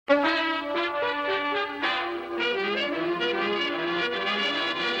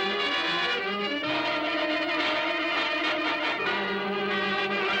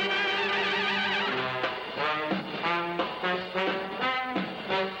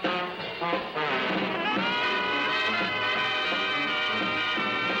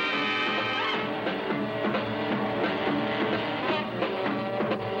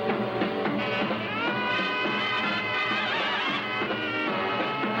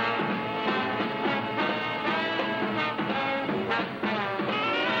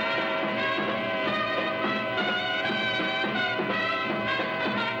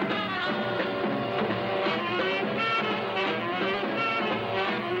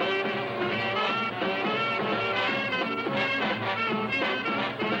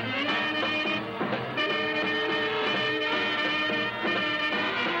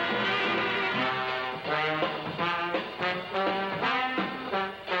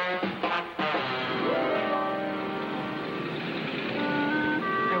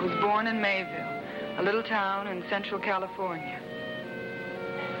born in Mayville, a little town in Central California.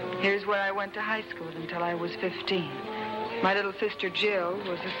 Here's where I went to high school until I was 15. My little sister Jill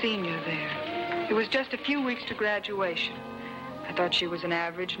was a senior there. It was just a few weeks to graduation. I thought she was an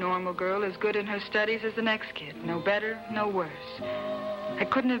average, normal girl, as good in her studies as the next kid. No better, no worse. I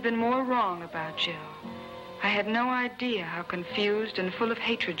couldn't have been more wrong about Jill. I had no idea how confused and full of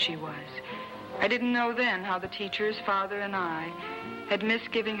hatred she was. I didn't know then how the teachers, father, and I had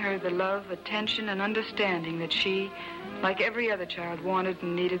missed giving her the love, attention, and understanding that she, like every other child, wanted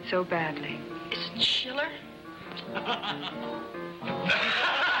and needed so badly. Isn't Schiller?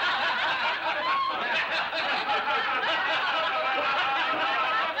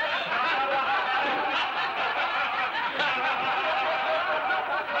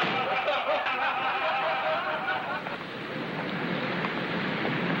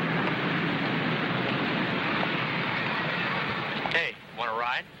 Hey, want to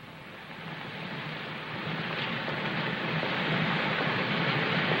ride?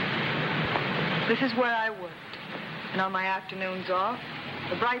 This is where I worked. And on my afternoons off,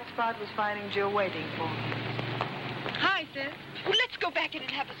 the bright spot was finding Jill waiting for me. Hi, Sis. Well, let's go back in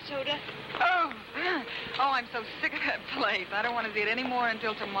and have a soda. Oh, I'm so sick of that place. I don't want to see it anymore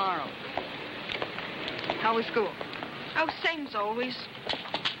until tomorrow. How was school? Oh, same as always.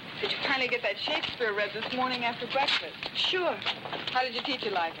 Did you finally get that Shakespeare read this morning after breakfast? Sure. How did your teacher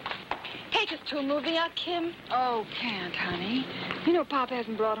like it? Take us to a movie, Kim? Oh, can't, honey. You know Pop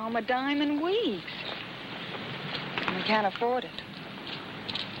hasn't brought home a dime in weeks. And we can't afford it.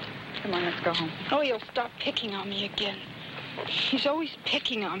 Come on, let's go home. Oh, he'll start picking on me again. He's always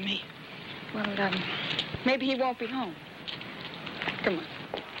picking on me. Well, maybe he won't be home. Come on.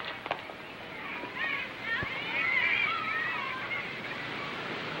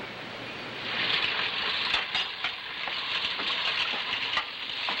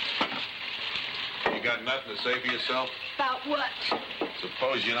 You got nothing to say for yourself? About what?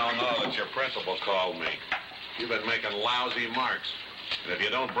 Suppose you don't know that your principal called me. You've been making lousy marks. And if you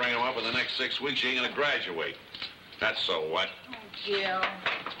don't bring them up in the next 6 weeks, you ain't gonna graduate. That's so what? Oh, Jill.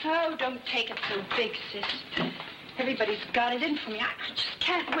 Oh, don't take it so big, Sis. Everybody's got it in for me. I just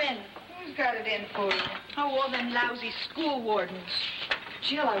can't win. Who's got it in for you? Oh, all them lousy school wardens.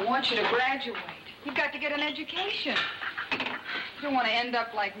 Jill, I want you to graduate. You've got to get an education. You don't want to end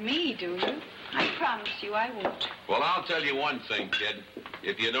up like me, do you? I promise you I won't. Well, I'll tell you one thing, kid.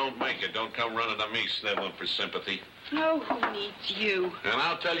 If you don't make it, don't come running to me sniveling for sympathy. Oh, who needs you? And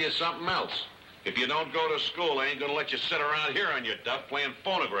I'll tell you something else. If you don't go to school, I ain't gonna let you sit around here on your duff playing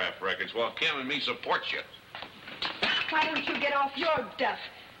phonograph records while Kim and me support you. Why don't you get off your duff?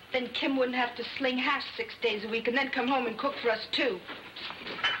 Then Kim wouldn't have to sling hash 6 days a week and then come home and cook for us, too.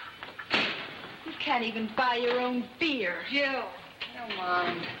 You can't even buy your own beer. Jill, don't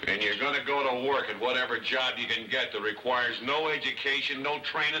mind. And you're gonna go to work at whatever job you can get that requires no education, no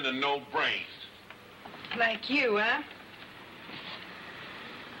training, and no brains. Like you, huh?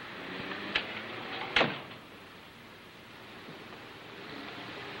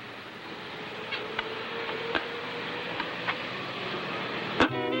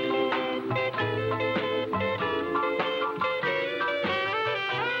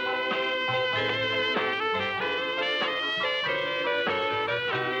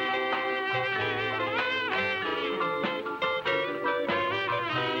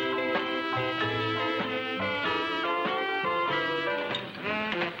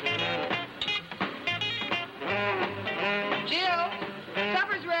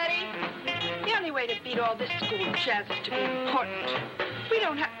 All this school jazz is to be important. We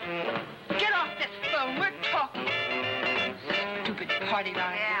don't have... Get off this phone. We're talking. Stupid party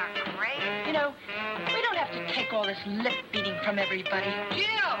line. Yeah, great. You know, we don't have to take all this lip beating from everybody.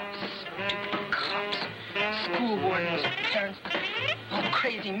 Jill! Stupid cops, school wardens, parents, all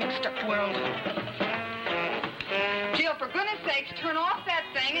crazy mixed up world. Jill, for goodness sakes, turn off that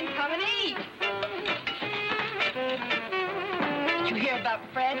thing and come and eat. Did you hear about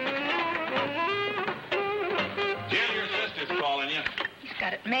Fred? Jill, your sister's calling you. He's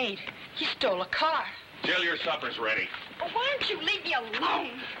got it made. He stole a car. Jill, your supper's ready. Well, why don't you leave me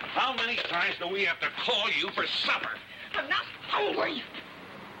alone? How many times do we have to call you for supper? I'm not hungry.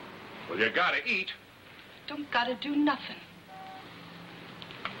 Well, you gotta eat. Don't gotta do nothing.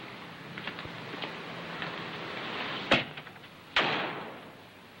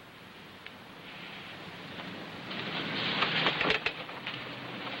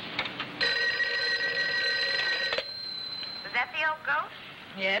 Was that the old ghost?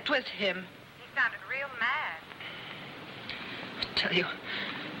 Yeah, it was him. He sounded real mad. I tell you,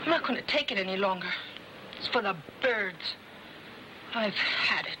 I'm not going to take it any longer. It's for the birds. I've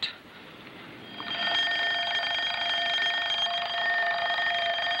had it.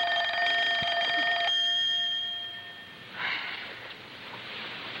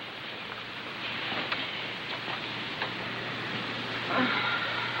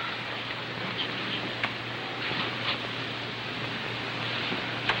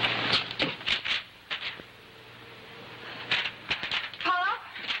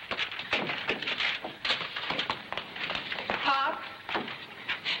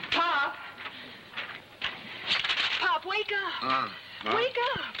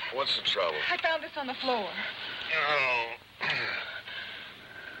 What's the trouble? I found this on the floor. Oh.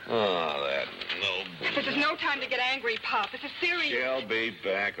 Oh, that no. This is no time to get angry, Pop. This is serious. She'll be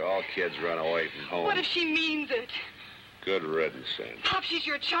back. All kids run away from home. What if she means it? Good riddance, then. Pop, she's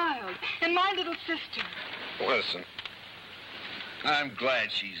your child. And my little sister. Listen, I'm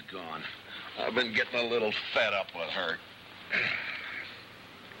glad she's gone. I've been getting a little fed up with her.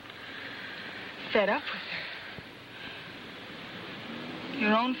 Fed up with her?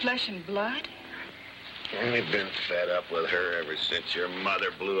 Your own flesh and blood? I've been fed up with her ever since your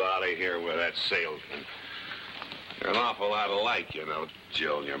mother blew out of here with that salesman. They're an awful lot alike, you know,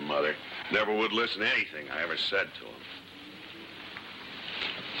 Jill and your mother. Never would listen to anything I ever said to them.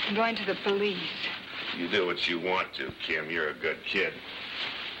 I'm going to the police. You do what you want to, Kim. You're a good kid.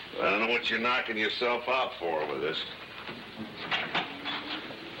 But I don't know what you're knocking yourself out for with this.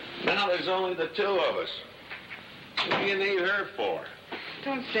 Now there's only the two of us. What do you need her for?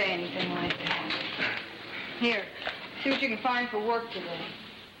 Don't say anything like that. Here, see what you can find for work today.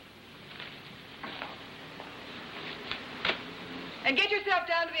 And get yourself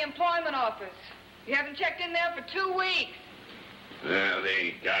down to the employment office. You haven't checked in there for 2 weeks. Yeah, they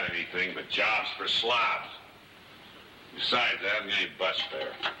ain't got anything but jobs for slobs. Besides, I haven't any bus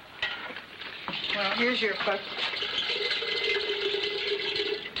fare. Well, here's your bus.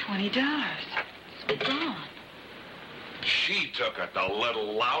 $20. It's gone. She took it, the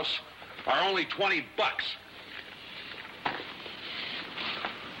little louse. Are only 20 bucks.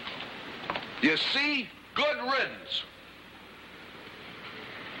 You see? Good riddance.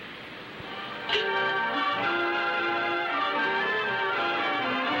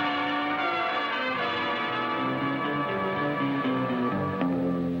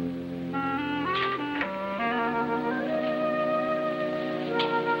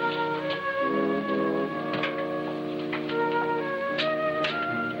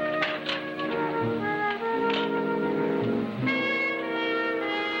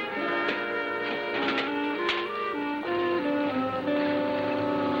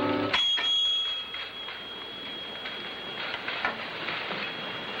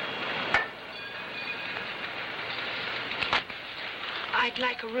 I'd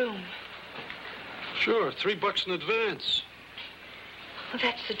like a room. Sure, $3 in advance. Well,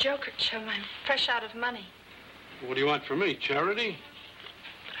 that's the Joker, Chum. I'm fresh out of money. What do you want from me, charity?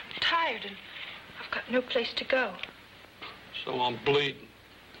 I'm tired and I've got no place to go. So I'm bleeding.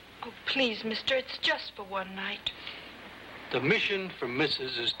 Oh, please, mister, it's just for one night. The mission for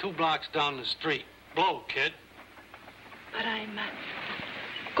Mrs. is 2 blocks down the street. Blow, kid. But I'm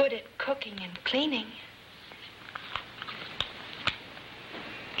good at cooking and cleaning.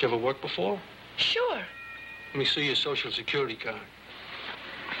 Did you ever work before? Sure. Let me see your Social Security card.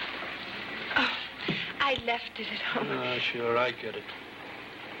 Oh, I left it at home. Sure, I get it.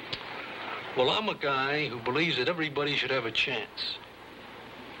 Well, I'm a guy who believes that everybody should have a chance.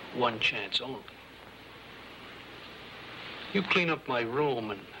 One chance only. You clean up my room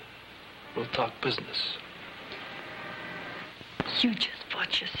and we'll talk business. You just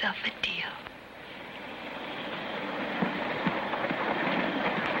bought yourself a deal.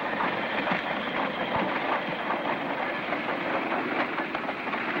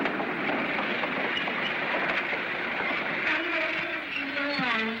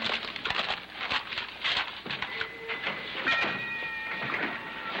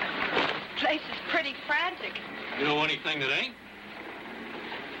 You know anything that ain't?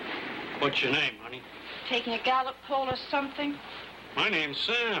 What's your name, honey? Taking a gallop pole or something? My name's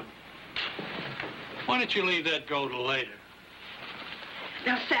Sam. Why don't you leave that go till later?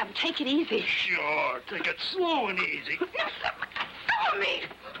 Now, Sam, take it easy. Sure, take it slow and easy. No, Sam, come on me.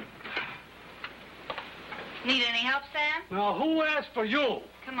 Need any help, Sam? Now, who asked for you?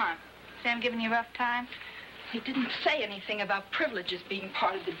 Come on. Sam giving you a rough time? He didn't say anything about privileges being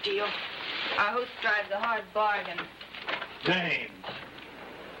part of the deal. Our host drives a hard bargain. Dame.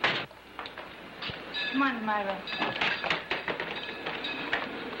 Come on, Myra.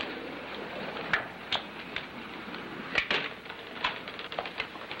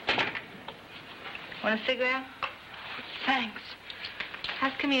 Want a cigarette? Thanks.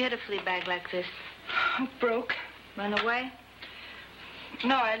 How come you hit a flea bag like this? I'm broke. Run away?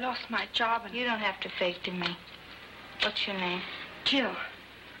 No, I lost my job and... You don't have to fake to me. What's your name? Jill.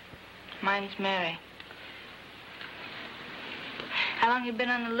 Mine's Mary. How long you been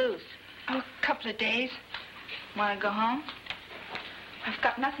on the loose? Oh, a couple of days. Want to go home? I've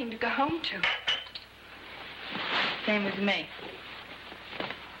got nothing to go home to. Same as me.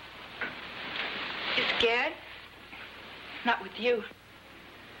 You scared? Not with you.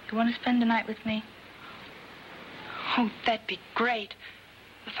 You want to spend the night with me? Oh, that'd be great.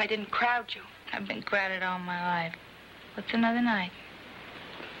 if I didn't crowd you. I've been crowded all my life. What's another night?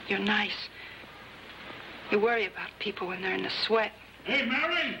 You're nice. You worry about people when they're in the sweat. Hey,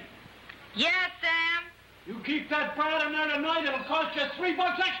 Mary! Yes, Sam? You keep that broad in there tonight, it'll cost you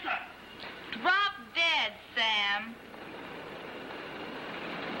 $3 extra. Drop dead, Sam.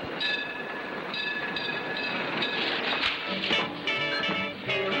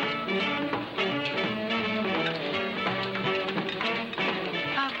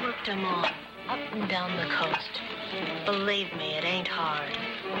 I've worked them all, up and down the coast. Believe me, it ain't hard.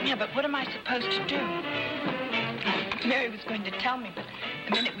 Yeah, but what am I supposed to do? Mary was going to tell me, but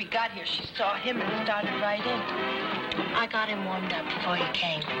the minute we got here, she saw him and started right in. I got him warmed up before he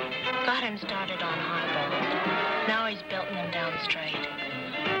came. Got him started on highballs. Now he's belting them down straight.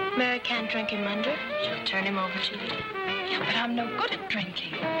 Mary can't drink him under. She'll turn him over to you. Yeah, but I'm no good at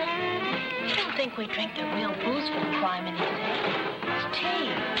drinking. You don't think we drink the real booze for crime and It's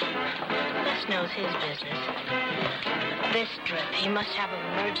tea. Gus knows his business. This drip, he must have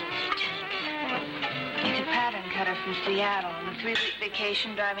emergency tanks. He's a pattern cutter from Seattle on a 3-week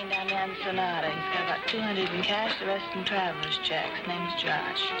vacation driving down the Ensenada. He's got about 200 in cash, the rest in traveler's checks. Name's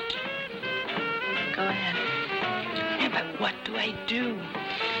Josh. Go ahead. Yeah, but what do I do?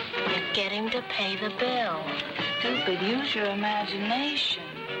 You get him to pay the bill. Stupid, use your imagination.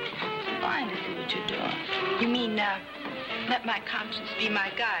 It's fine to see what you're doing. You mean, let my conscience be my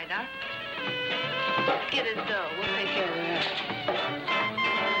guide, huh? Get his dough. We'll take care of the rest.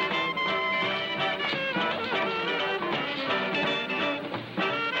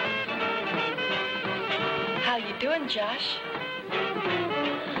 How you doing, Josh?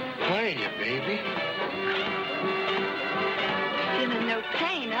 Hiya, baby. Feeling no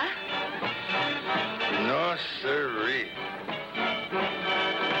pain, huh? No, sirree.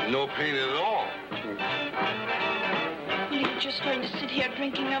 No pain at all. Well, you're just going to sit here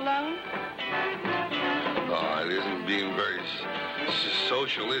drinking alone? Oh, it isn't being very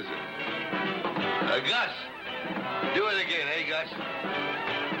social, is it? Gus, do it again, eh, Gus?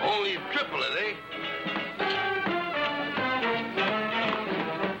 Only triple it, eh?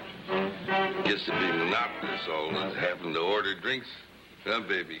 Gets to be monotonous, all this having to order drinks. Huh,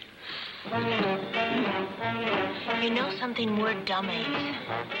 baby? You know something, we're dummies.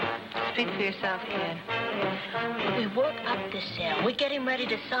 Speak for yourself, kid. We work up the sale. We get him ready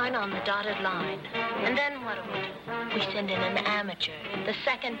to sign on the dotted line. And then what do? We send in an amateur, the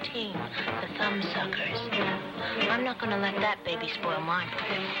second team, the thumbsuckers. I'm not going to let that baby spoil my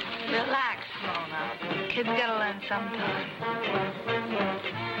party. Relax, Mona. Kids gotta learn sometime.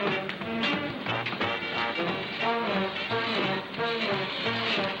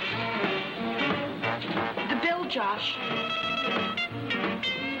 The bill, Josh.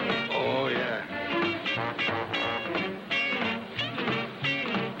 Oh, yeah.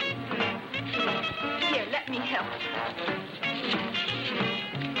 Here, let me help.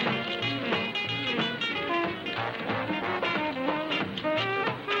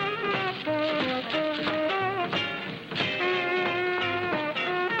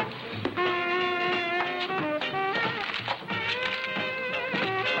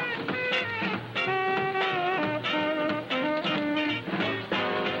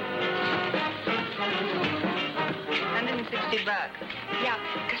 $160. Yeah,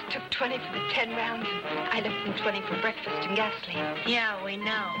 Gus took 20 for the 10 rounds. I left him 20 for breakfast and gasoline. Yeah, we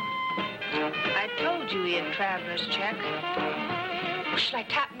know. I told you he had traveler's checks. Should I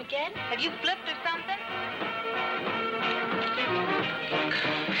tap him again? Have you flipped or something?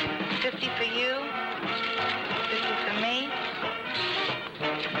 50 for you, 50 for me,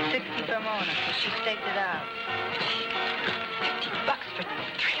 60 for Mona, because she staked it out. $50 for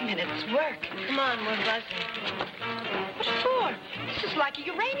 3 minutes work. Come on, we're buzzing. What for? This is like a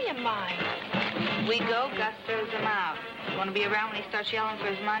uranium mine. We go, Gus serves him out. You want to be around when he starts yelling for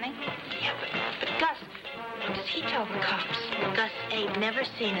his money? Yeah, but Gus, what does he tell the cops? Gus ain't never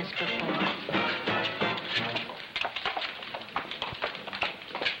seen us before.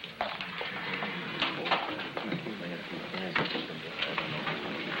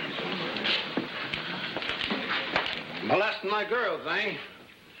 Molesting my girls, eh?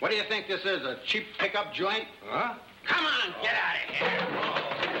 What do you think this is, a cheap pickup joint? Huh? Come on, get out of here.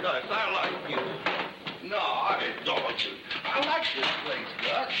 Oh, Gus, I like you. No, I don't. I like this place,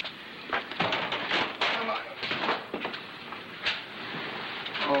 Gus. Come on.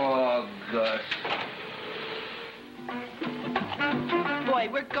 Oh, Gus. Boy,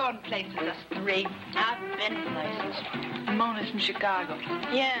 we're going places, us three. I've been places. Mona's from Chicago.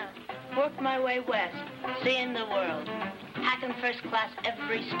 Yeah, worked my way west, seeing the world. Hacking first class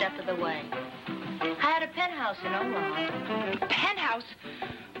every step of the way. I had a penthouse in Omaha. Penthouse?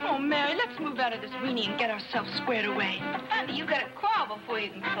 Oh, Mary, let's move out of this weenie and get ourselves squared away. Honey, you gotta crawl before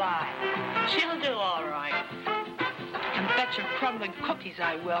you can fly. She'll do all right. And bet your crumbling cookies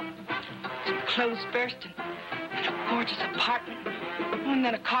I will. Some clothes first and a gorgeous apartment. And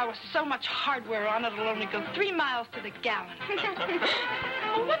then a car with so much hardware on it, it'll only go 3 miles to the gallon.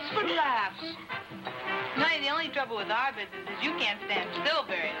 Well, what's for laughs? Honey, the only trouble with our business is you can't stand still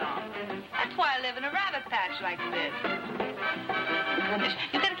very long. That's why I live in a rabbit patch like this. Goodness,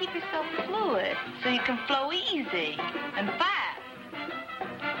 you gotta keep yourself fluid so you can flow easy and fast.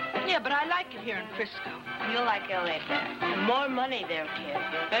 Yeah, but I like it here in Frisco. You'll like L.A. better. More money there, kid.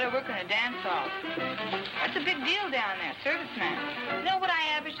 Better work in a dance hall. That's a big deal down there, serviceman. You know what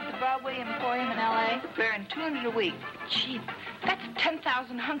I average at the Broadway Emporium in L.A.? Bearing $200 a week. Gee, that's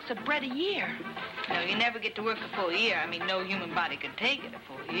 10,000 hunks of bread a year. No, you never get to work a full year. I mean, no human body could take it a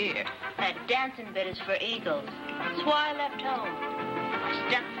full year. That dancing bit is for eagles. That's why I left home. My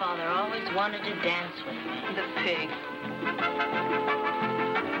stepfather always wanted to dance with me. The pig.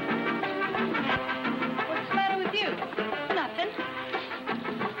 What's the matter with you? Nothing.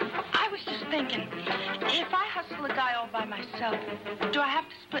 I was just thinking, if I hustle a guy all by myself, do I have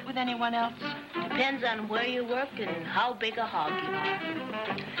to split with anyone else? Depends on where you work and how big a hog you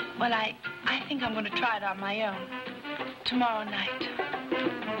are. Well, I think I'm going to try it on my own. Tomorrow night.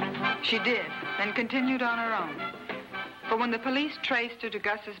 She did, then continued on her own. But when the police traced her to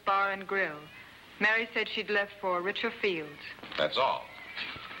Gus's Bar and Grill, Mary said she'd left for richer fields. That's all.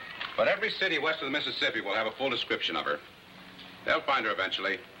 But every city west of the Mississippi will have a full description of her. They'll find her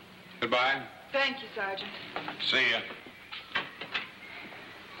eventually. Goodbye. Thank you, Sergeant. See ya.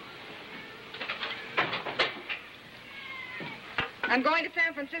 I'm going to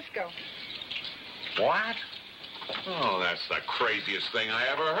San Francisco. What? Oh, that's the craziest thing I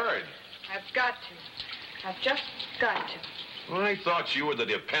ever heard. I've got to. I've just got to. I thought you were the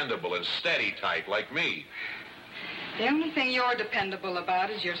dependable and steady type like me. The only thing you're dependable about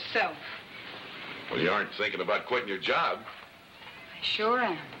is yourself. Well, you aren't thinking about quitting your job. I sure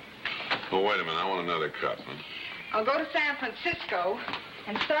am. Oh, wait a minute. I want another cup. Huh? I'll go to San Francisco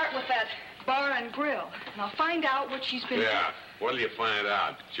and start with that Bar and Grill. And I'll find out what she's been... Yeah. What'll you find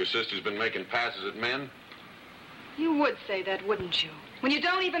out? That your sister's been making passes at men? You would say that, wouldn't you? When you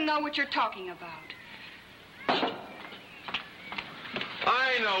don't even know what you're talking about.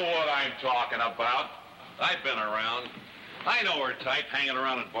 I know what I'm talking about. I've been around. I know her type, hanging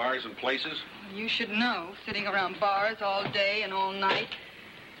around at bars and places. You should know, sitting around bars all day and all night.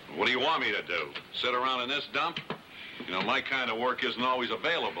 What do you want me to do? Sit around in this dump? You know, my kind of work isn't always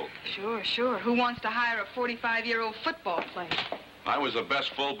available. Sure, sure. Who wants to hire a 45-year-old football player? I was the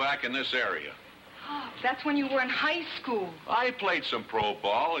best fullback in this area. Oh, that's when you were in high school. I played some pro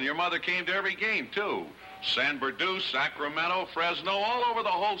ball, and your mother came to every game, too. San Bernardino, Sacramento, Fresno, all over the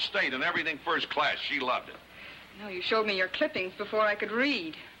whole state, and everything first class. She loved it. No, you showed me your clippings before I could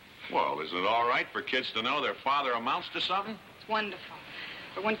read. Well, isn't it all right for kids to know their father amounts to something? It's wonderful.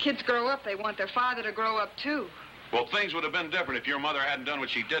 But when kids grow up, they want their father to grow up, too. Well, things would have been different if your mother hadn't done what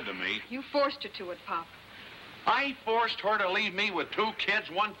she did to me. You forced her to it, Pop. I forced her to leave me with 2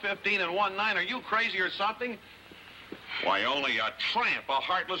 kids, one 15 and one 9. Are you crazy or something? Why, only a tramp, a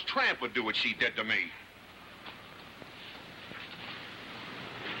heartless tramp would do what she did to me.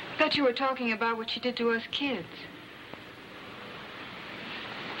 I thought you were talking about what she did to us kids.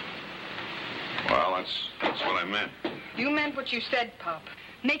 Well, that's what I meant. You meant what you said, Pop.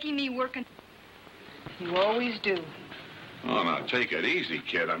 Making me work and... You always do. Oh, now, take it easy,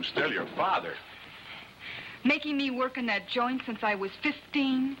 kid. I'm still your father. Making me work in that joint since I was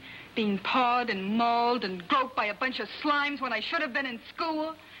 15, being pawed and mauled and groped by a bunch of slimes when I should have been in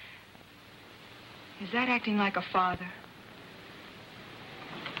school. Is that acting like a father?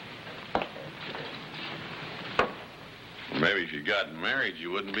 Maybe if you got married,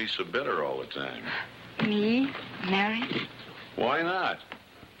 you wouldn't be so bitter all the time. Me? Married? Why not?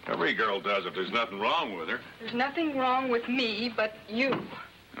 Every girl does if there's nothing wrong with her. There's nothing wrong with me but you.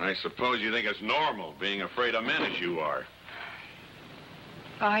 I suppose you think it's normal being afraid of men as you are.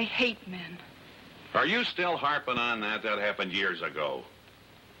 I hate men. Are you still harping on that? That happened years ago.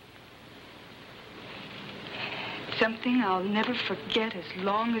 Something I'll never forget as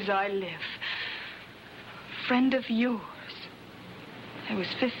long as I live. A friend of yours. I was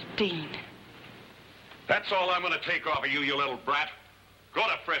 15. That's all I'm going to take off of you, you little brat. Go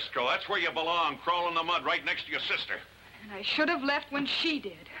to Frisco. That's where you belong, crawl in the mud right next to your sister. And I should have left when she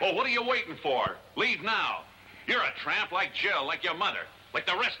did. Well, what are you waiting for? Leave now. You're a tramp like Jill, like your mother, like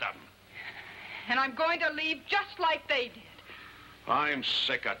the rest of them. And I'm going to leave just like they did. I'm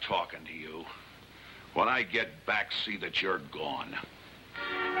sick of talking to you. When I get back, see that you're gone.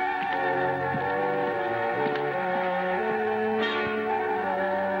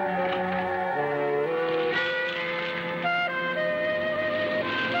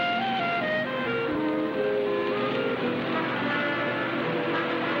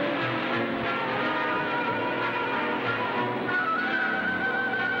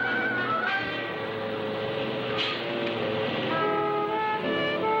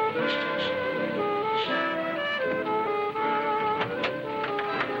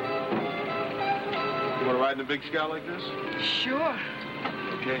 In a big scout like this? Sure.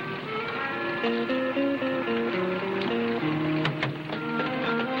 Okay.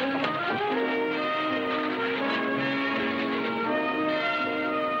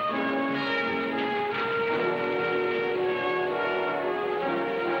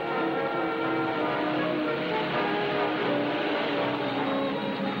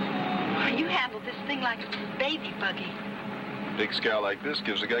 You handle this thing like it's a baby buggy. Big scout like this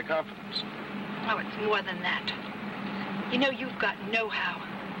gives a guy confidence. Oh, it's more than that. You know, you've got know-how.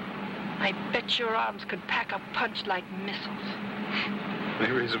 I bet your arms could pack a punch like missiles. They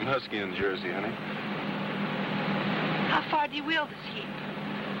raise them husky in Jersey, honey. How far do you wheel this heap?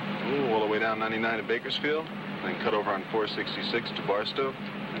 Ooh, all the way down 99 to Bakersfield, then cut over on 466 to Barstow,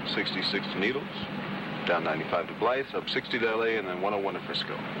 and 66 to Needles, down 95 to Blythe, up 60 to LA, and then 101 to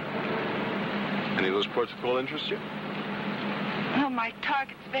Frisco. Any of those ports of call interest you? Well, my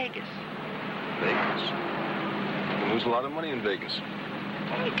target's Vegas. Vegas. You can lose a lot of money in Vegas.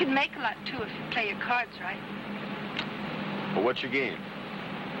 Well, you can make a lot, too, if you play your cards right. Well, what's your game?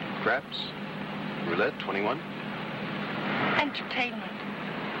 Craps? Roulette? 21? Entertainment.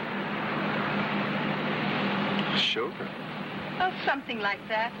 Showgirl? Oh, something like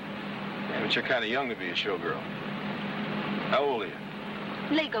that. Yeah, but you're kind of young to be a showgirl. How old are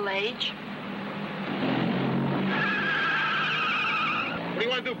you? Legal age. What do you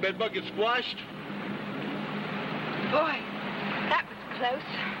want to do, bedbug get squashed? Boy, that was close.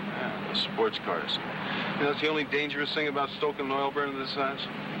 Yeah, the sports cars. You know, that's the only dangerous thing about stoking an oil burner this size.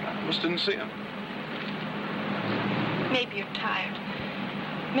 I almost didn't see him. Maybe you're tired.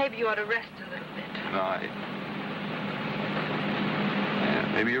 Maybe you ought to rest a little bit. No,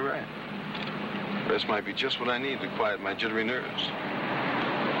 yeah, maybe you're right. Rest might be just what I need to quiet my jittery nerves.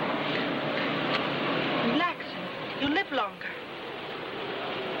 Relaxing. You live longer.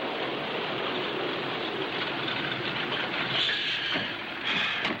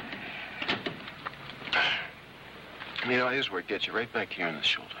 You know, here's where it gets you right back here in the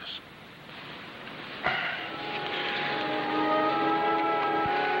shoulders.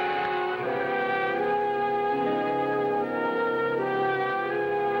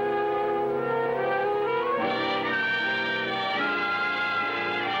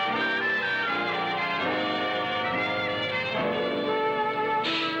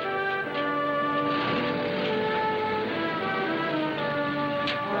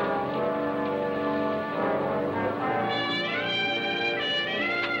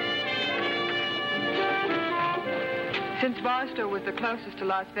 Since Barstow was the closest to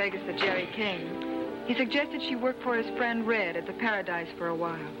Las Vegas that Jerry came, he suggested she work for his friend Red at the Paradise for a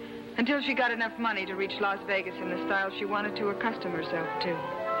while, until she got enough money to reach Las Vegas in the style she wanted to accustom herself to.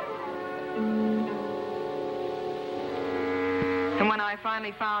 And when I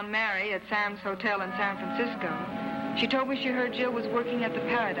finally found Mary at Sam's Hotel in San Francisco, she told me she heard Jill was working at the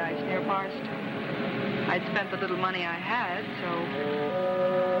Paradise near Barstow. I'd spent the little money I had, so...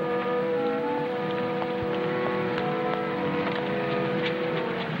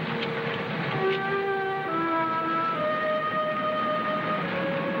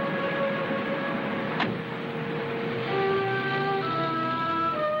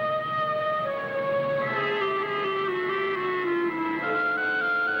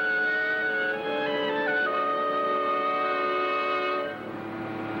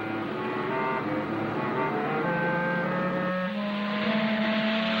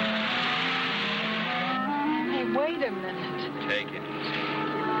 Wait a minute. Take it easy.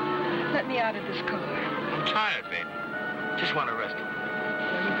 Let me out of this car. I'm tired, baby. Just want to rest.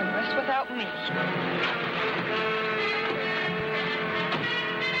 Well, you can rest without me.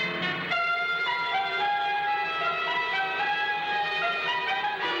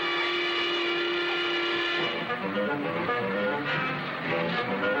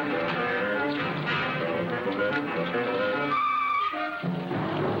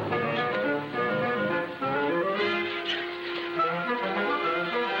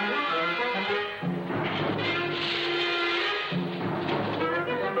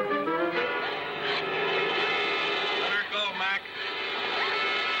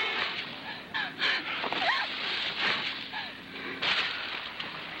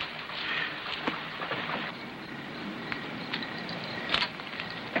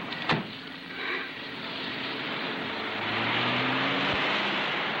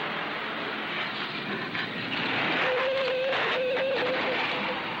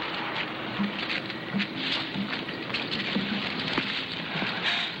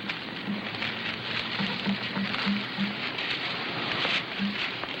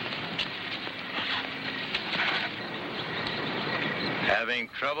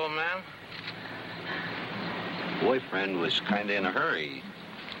 trouble, ma'am? Boyfriend was kind of in a hurry.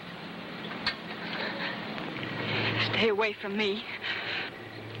 Stay away from me.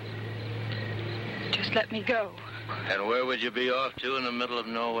 Just let me go. And where would you be off to in the middle of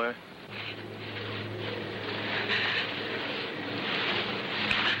nowhere?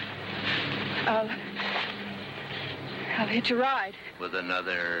 I'll hitch a ride. With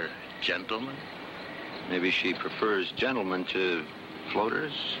another gentleman? Maybe she prefers gentlemen to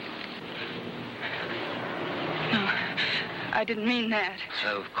floaters? No, I didn't mean that.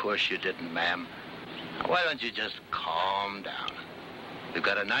 Of course you didn't, ma'am. Why don't you just calm down? We've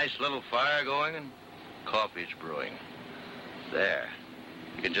got a nice little fire going and coffee's brewing. There.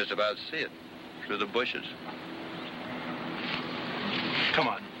 You can just about see it through the bushes. Come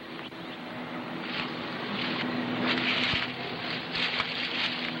on.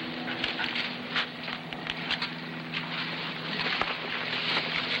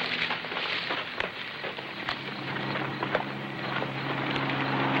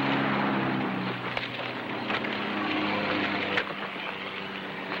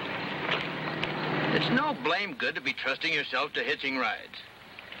 It's no blame good to be trusting yourself to hitching rides.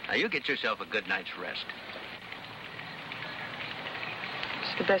 Now, you get yourself a good night's rest.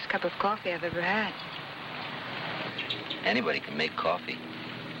 It's the best cup of coffee I've ever had. Anybody can make coffee.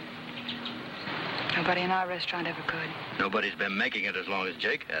 Nobody in our restaurant ever could. Nobody's been making it as long as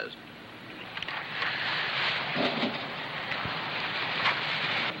Jake has.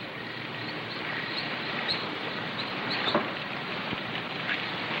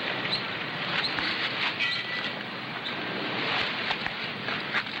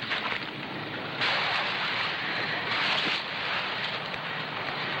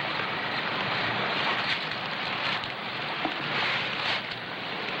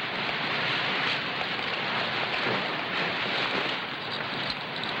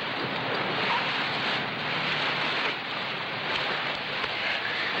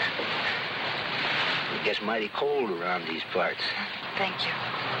 It gets mighty cold around these parts. Thank you.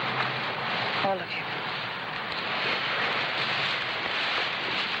 All of you.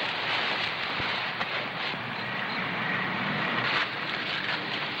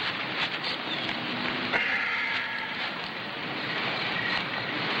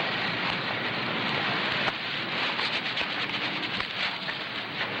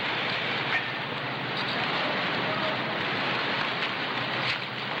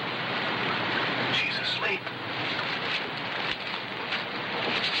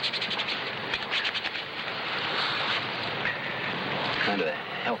 Kind of a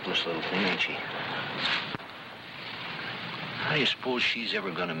helpless little thing, ain't she? How do you suppose she's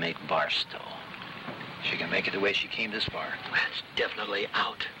ever gonna make Barstow? She can make it the way she came this far. That's definitely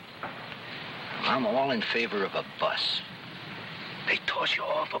out. I'm all in favor of a bus. They toss you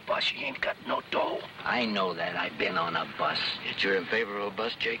off a bus, you ain't got no dough. I know that. I've been on a bus. Yet you're in favor of a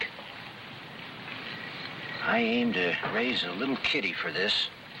bus, Jake? I aim to raise a little kitty for this.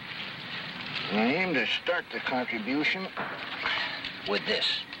 And I aim to start the contribution with this.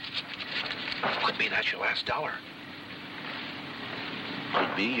 Could be that's your last dollar.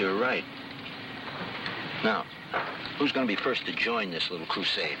 Could be, you're right. Now, who's going to be first to join this little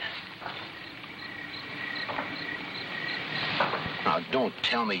crusade? Now, don't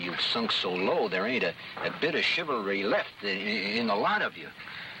tell me you've sunk so low there ain't a bit of chivalry left in the lot of you.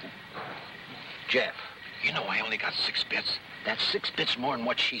 Jeff. You know I only got 6 bits. That's 6 bits more than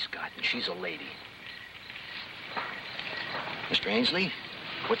what she's got, and she's a lady. Mr. Ainsley,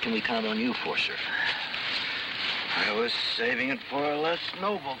 what can we count on you for, sir? I was saving it for a less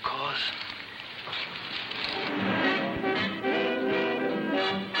noble cause.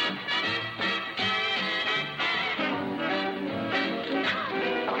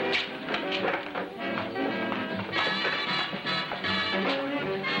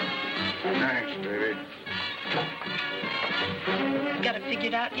 Thanks, baby. Got it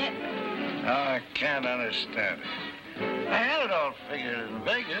figured out yet? No, I can't understand it. I had it all figured in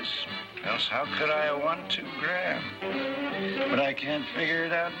Vegas, else how could I have won $2 grand? But I can't figure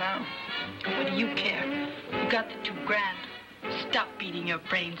it out now. What do you care? You got the $2 grand. Stop beating your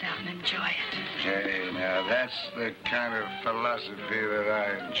brains out and enjoy it. Okay, now that's the kind of philosophy that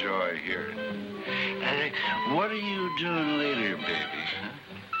I enjoy hearing. What are you doing later, baby?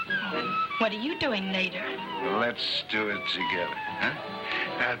 Huh? What are you doing later? Let's do it together, huh?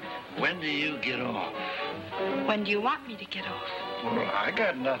 When do you get off? When do you want me to get off? Well, I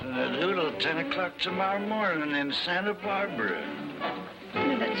got nothing to do till 10 o'clock tomorrow morning in Santa Barbara.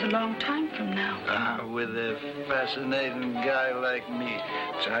 Well, that's a long time from now. With a fascinating guy like me,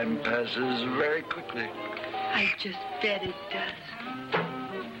 time passes very quickly. I just bet it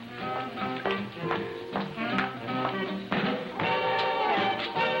does.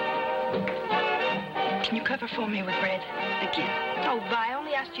 Can you cover for me with red? Again. Oh, Vi, I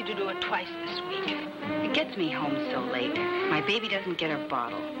only asked you to do it twice this week. It gets me home so late. My baby doesn't get her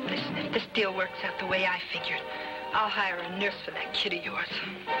bottle. Listen, if this deal works out the way I figured, I'll hire a nurse for that kid of yours.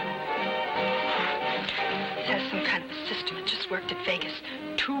 It has some kind of a system. It just worked at Vegas.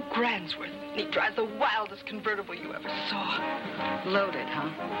 $2,000's worth. And he drives the wildest convertible you ever saw. Loaded, huh?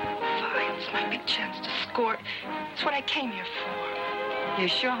 Fine, it's my big chance to score. It's what I came here for. You're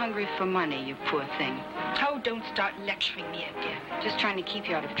sure hungry for money, you poor thing. Oh, don't start lecturing me again. Just trying to keep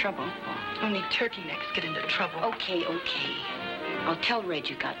you out of trouble. Only turkey necks get into trouble. Okay. I'll tell Red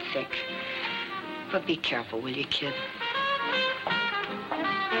you got thick. But be careful, will you, kid?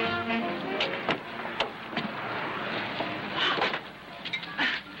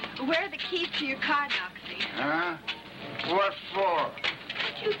 Where are the keys to your car, Noxie? Huh? What for?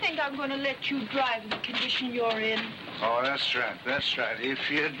 Do you think I'm going to let you drive in the condition you're in? Oh, that's right. If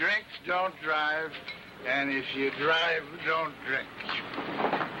you drink, don't drive. And if you drive, don't drink.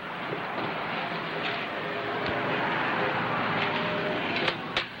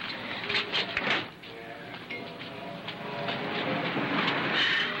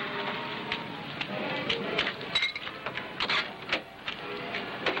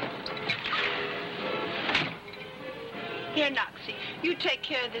 Here, Noxie, you take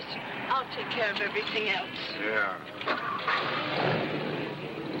care of this, and I'll take care of everything else. Yeah.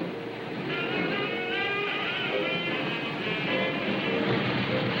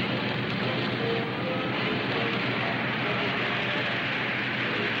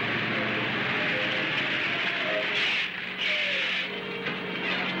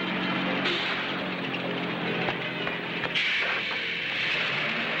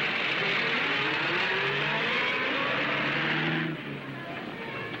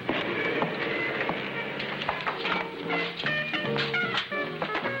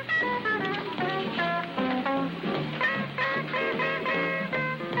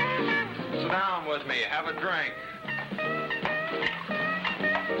 Have a drink.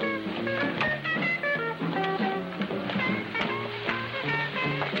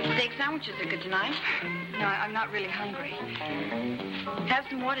 Steak sandwiches are good tonight. No, I'm not really hungry. Have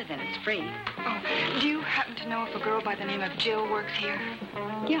some water then, it's free. Oh, do you happen to know if a girl by the name of Jill works here?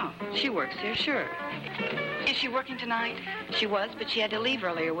 Yeah, she works here, sure. Is she working tonight? She was, but she had to leave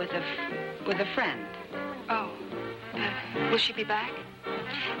earlier with a friend. Oh. Will she be back?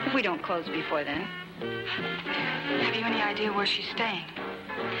 If we don't close before then. Have you any idea where she's staying?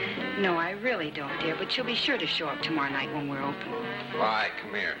 No, I really don't, dear, but she'll be sure to show up tomorrow night when we're open. Why,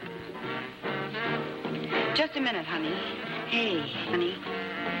 come here. Just a minute, honey. Hey, honey,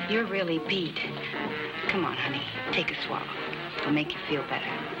 you're really beat. Come on, honey, take a swallow. It'll make you feel better.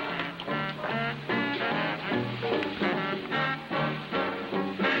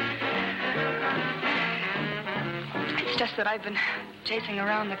 It's just that I've been chasing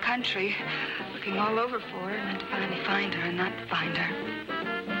around the country, looking all over for her, and then to finally find her and not find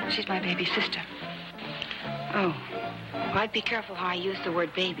her. She's my baby sister. Oh. Well, I'd be careful how I use the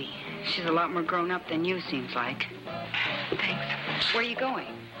word baby. She's a lot more grown up than you, seems like. Thanks. Where are you going?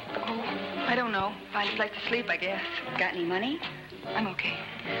 Oh, I don't know. I'd like to sleep, I guess. Got any money? I'm okay.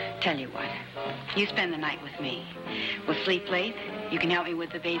 Tell you what, you spend the night with me. We'll sleep late. You can help me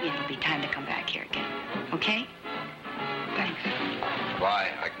with the baby, and it'll be time to come back here again. Okay? Thanks. Why?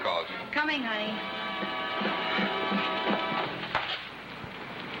 I called you. Coming, honey.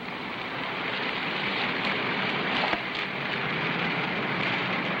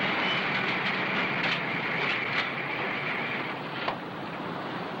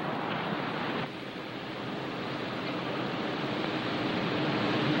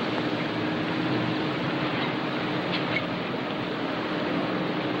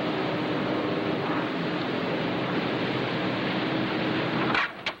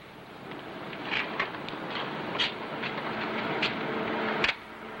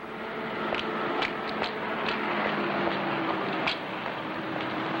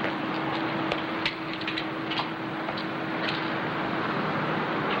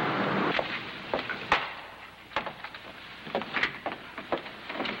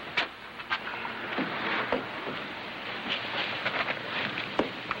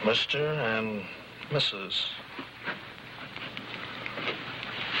 Mr. and Mrs.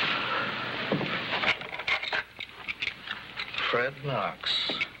 Fred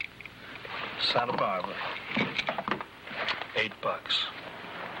Knox, Santa Barbara, $8.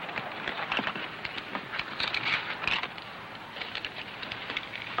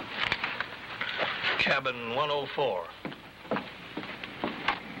 Cabin 104.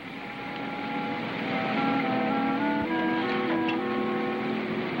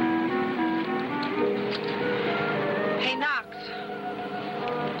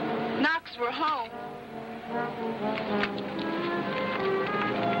 home.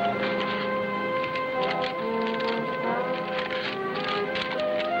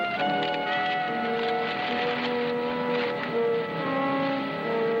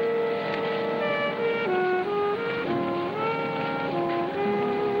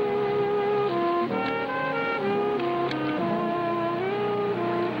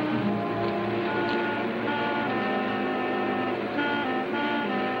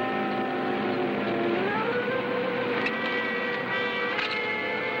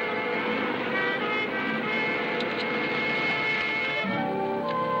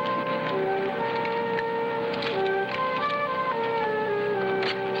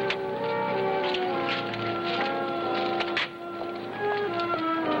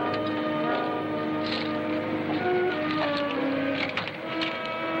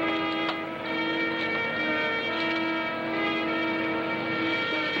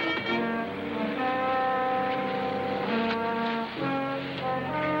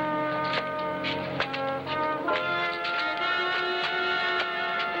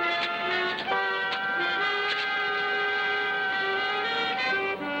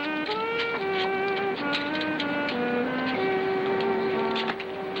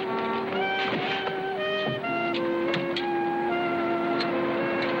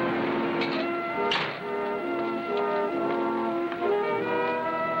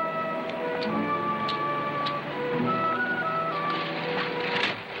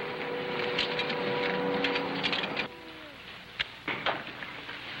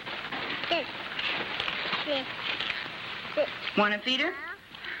 Want to feed her?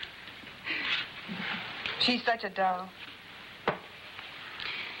 She's such a doll.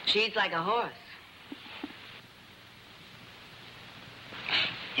 She eats like a horse.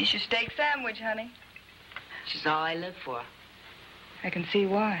 It's your steak sandwich, honey. She's all I live for. I can see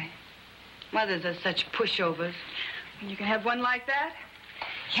why. Mothers are such pushovers. And you can have one like that?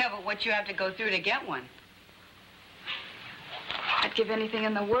 Yeah, but what you have to go through to get one. I'd give anything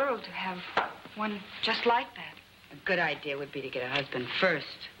in the world to have one just like that. A good idea would be to get a husband first.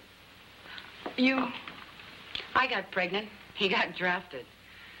 You? I got pregnant. He got drafted.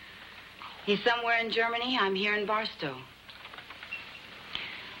 He's somewhere in Germany. I'm here in Barstow.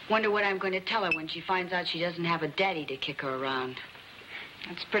 Wonder what I'm going to tell her when she finds out she doesn't have a daddy to kick her around.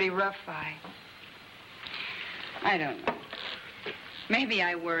 That's pretty rough, Vi. I don't know. Maybe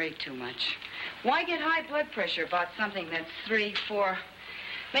I worry too much. Why get high blood pressure about something that's 3, 4,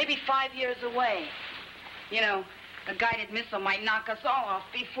 maybe 5 years away? You know, a guided missile might knock us all off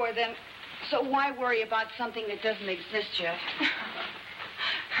before then. So why worry about something that doesn't exist yet?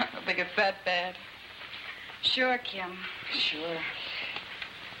 I don't think it's that bad. Sure, Kim. Sure.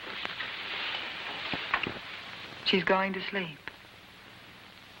 She's going to sleep.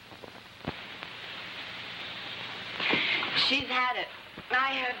 She's had it.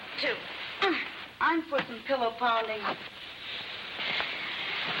 I have too. I'm for some pillow pounding.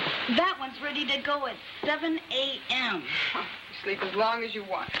 That one's ready to go at 7 a.m. You sleep as long as you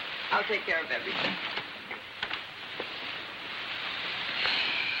want. I'll take care of everything.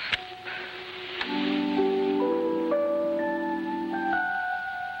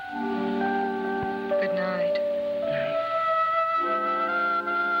 Good night.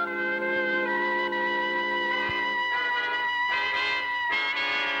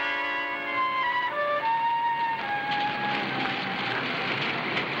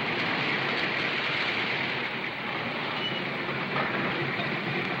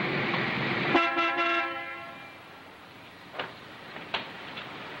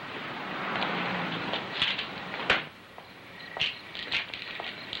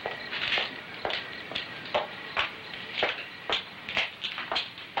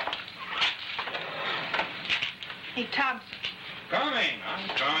 Hey, Tubbs. Coming. I'm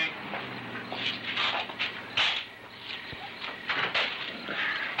coming.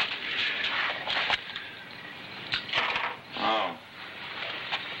 Oh.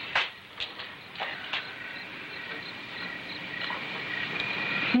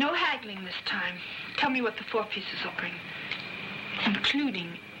 No haggling this time. Tell me what the 4 pieces will bring.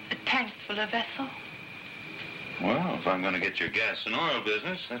 Including a tank full of ethyl. Well, if I'm going to get your gas and oil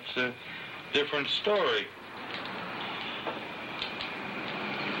business, that's a different story.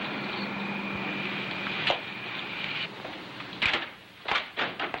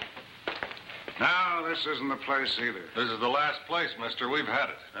 No, this isn't the place either. This is the last place, mister. We've had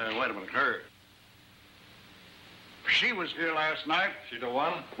it. Wait a minute, her. She was here last night. She the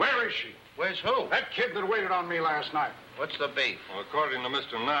one? Where is she? Where's who? That kid that waited on me last night. What's the beef? Well, according to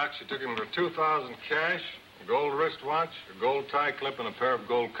Mr. Knox, she took him for $2,000 cash, A gold wristwatch, a gold tie clip, and a pair of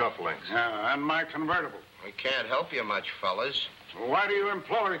gold cufflinks. Yeah, and my convertible. We can't help you much, fellas. Why do you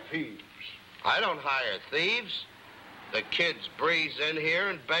employ thieves? I don't hire thieves. The kids breeze in here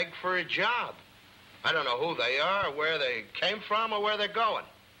and beg for a job. I don't know who they are, where they came from, or where they're going.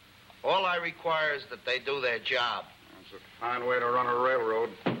 All I require is that they do their job. That's a fine way to run a railroad.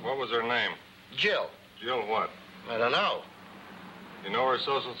 What was her name? Jill. Jill what? I don't know. You know her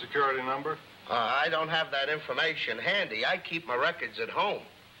social security number? I don't have that information handy. I keep my records at home.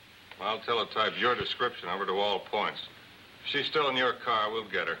 I'll teletype your description of her to all points. If she's still in your car, we'll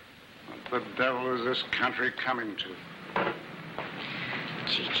get her. What the devil is this country coming to?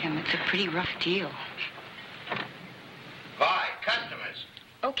 Gee, Kim, it's a pretty rough deal. Bye, customers.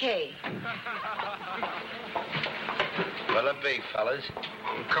 Okay. What'll it be, fellas?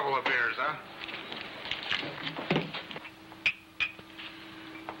 A couple of beers, huh?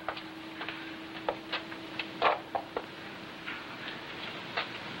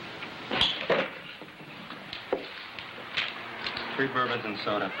 Three bourbons and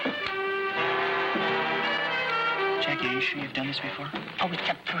soda. Jackie, are you sure you've done this before? Oh, it's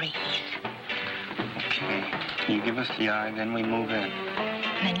a breeze. Okay. You give us the eye, then we move in.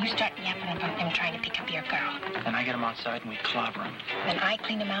 And then you start yapping about them trying to pick up your girl. Then I get them outside and we clobber them. Then I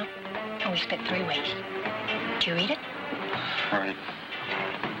clean them out, and we split 3 ways. Do you read it? All right.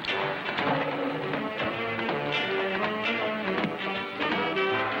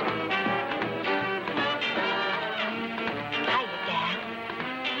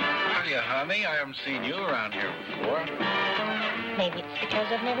 Honey, I haven't seen you around here before. Maybe it's because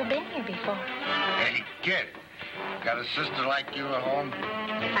I've never been here before. Hey, kid, got a sister like you at home?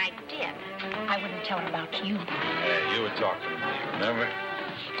 If I did, I wouldn't tell her about you. Yeah, you were talking to me, remember?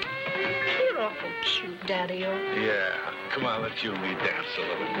 You're awful cute, Daddy-o. Yeah. Come on, let's you and me dance a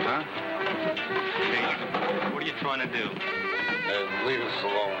little, huh? Hey, what are you trying to do? Leave us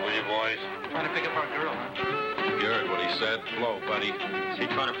alone, will you, boys? Trying to pick up our girl, huh? You heard what he said. Flow, buddy. Is he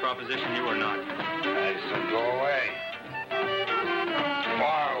trying to proposition you or not? I said go away.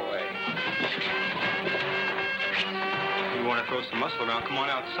 Far away. If you want to throw some muscle around, come on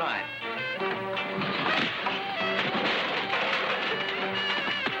outside.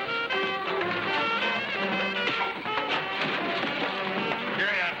 Here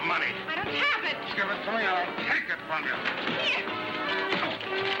you have money. I don't have it. Give it to me, I'll take it from you. Here.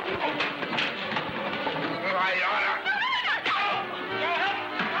 I oughta.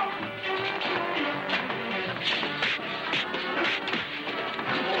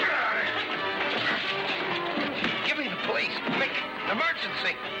 Give me the police. Quick.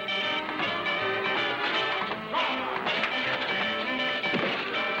 Emergency.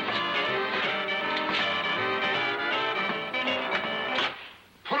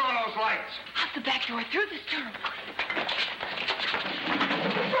 Put on those lights. Out the back door, through this door.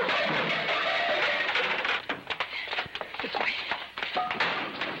 This way.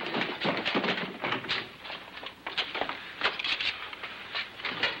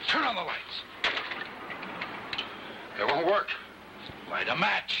 Turn on the lights. It won't work. Light a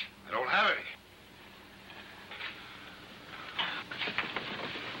match. I don't have any.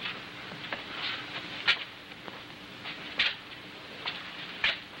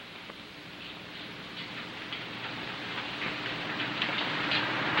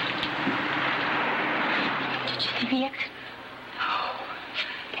 Did you see the exit?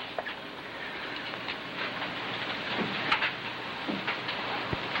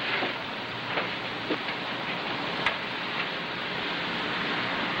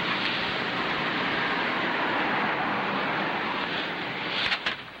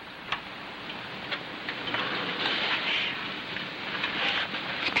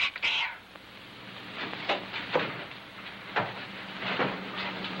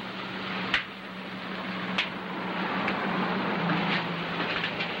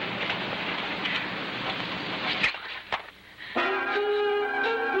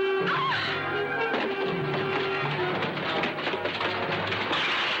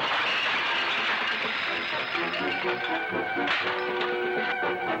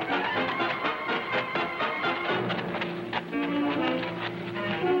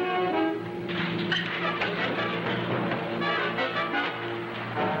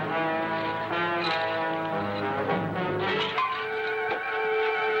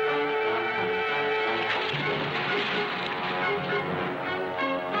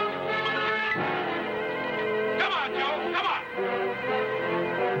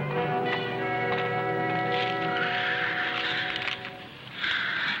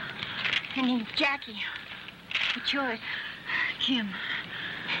 Her name's Jackie. What's yours? Kim.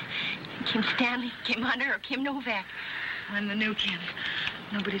 Kim Stanley, Kim Hunter, or Kim Novak? I'm the new Kim.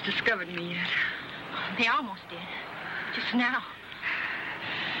 Nobody's discovered me yet. They almost did. Just now.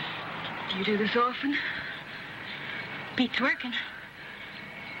 Do you do this often? Beats working.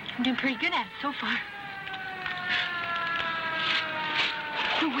 I'm doing pretty good at it so far.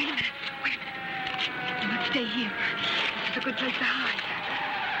 Oh, wait a minute. Wait a minute. Let's stay here. This is a good place to hide.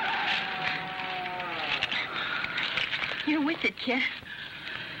 You're with it, kid.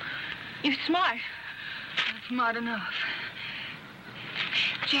 You're smart. Not smart enough.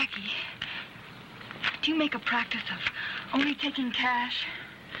 Jackie, do you make a practice of only taking cash?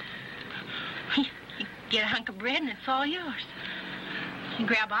 You get a hunk of bread and it's all yours. You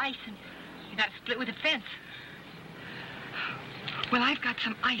grab ice and you got to split with a fence. Well, I've got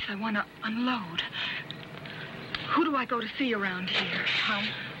some ice I want to unload. Who do I go to see around here? Tom.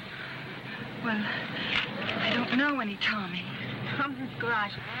 Well, I don't know any Tommy. Tom's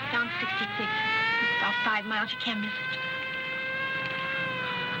garage, down 66. About 5 miles, you can't miss it.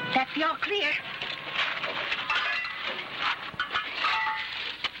 That's the all clear.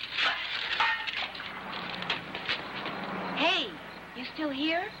 Hey, you still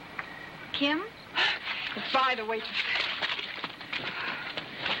here? Kim? Goodbye, the waitress.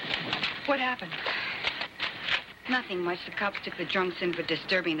 What happened? Nothing much. The cops took the drunks in for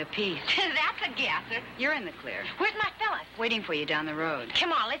disturbing the peace. That's a gasser. You're in the clear. Where's my fellas? Waiting for you down the road.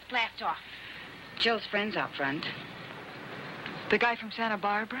 Come on, let's blast off. Jill's friend's out front. The guy from Santa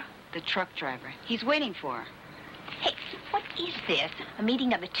Barbara? The truck driver. He's waiting for her. Hey, what is this? A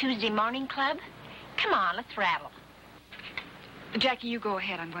meeting of the Tuesday Morning Club? Come on, let's rattle. Jackie, you go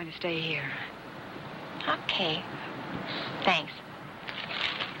ahead. I'm going to stay here. Okay. Thanks.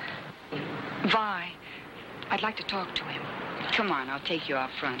 Vi, I'd like to talk to him. Come on, I'll take you out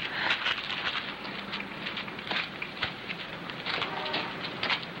front.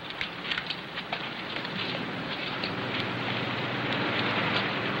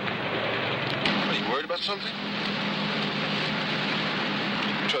 Are you worried about something?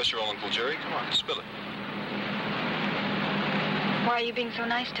 Trust your old Uncle Jerry? Come on, spill it. Why are you being so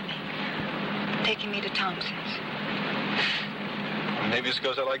nice to me? Taking me to Thompson's. Maybe it's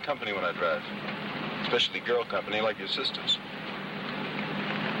because I like company when I drive. Especially girl company like your sisters.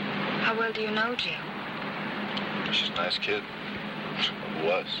 How well do you know Jill? She's a nice kid.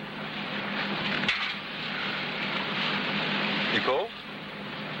 Was. You cold?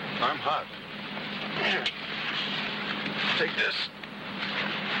 I'm hot. Here. Take this.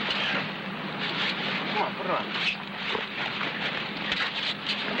 Come on, put it on.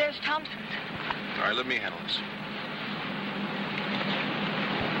 There's Thompson's. All right, let me handle this.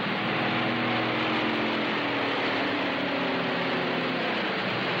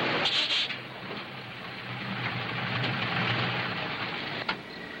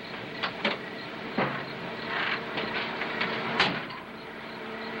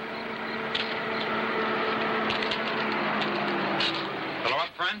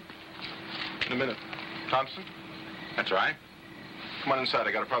 In a minute. Thompson? That's right. Come on inside.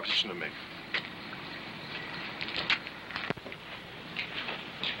 I got a proposition to make.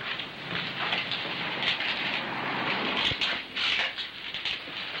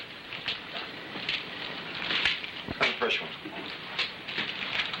 Have a fresh one.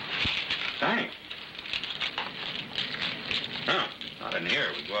 Thanks. Oh, not in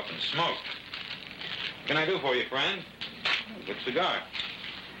here. We go up and smoke. What can I do for you, friend? Oh, good cigar.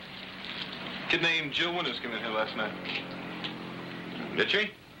 Kid named Jill Winters came in here last night. Did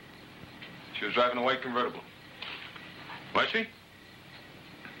she? She was driving a white convertible. Was she?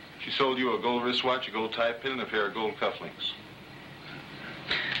 She sold you a gold wristwatch, a gold tie pin, and a pair of gold cufflinks.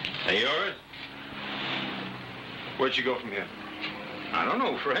 They yours? Where'd she go from here? I don't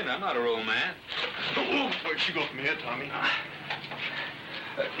know, Fred. I'm not a real man. Oh, where'd she go from here, Tommy?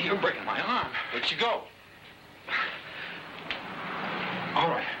 You're breaking my arm. Where'd she go? All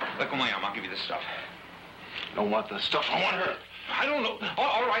right. Let go of my arm. I'll give you the stuff. Don't want the stuff. I want her. I don't know.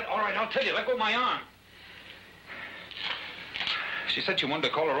 All right. I'll tell you. Let go of my arm. She said she wanted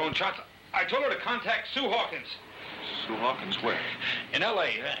to call her own shots. I told her to contact Sue Hawkins. Sue Hawkins where? In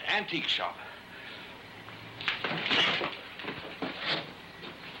L.A., antique shop.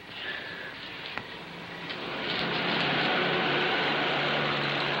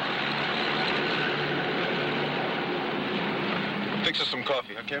 Fix us some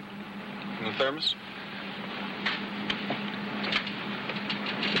coffee, huh, Kim? In the thermos?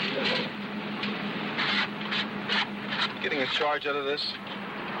 Getting a charge out of this?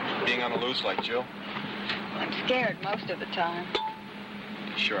 Being on the loose like Jill? I'm scared most of the time.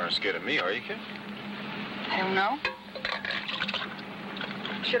 You sure aren't scared of me, are you, Kim? I don't know.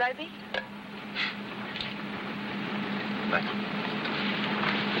 Should I be? Thank you.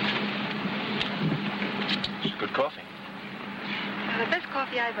 It's good coffee. The best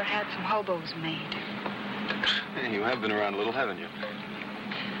coffee I ever had some hobos made. Hey, you have been around a little, haven't you?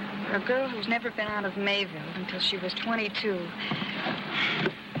 For a girl who's never been out of Mayville until she was 22,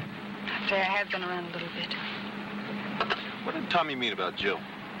 I'd say I have been around a little bit. What did Tommy mean about Jill?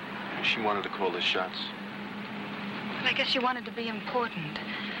 She wanted to call the shots. Well, I guess she wanted to be important.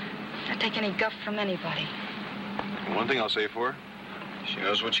 Not take any guff from anybody. And one thing I'll say for her, she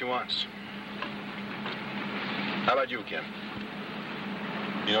knows what she wants. How about you, Kim?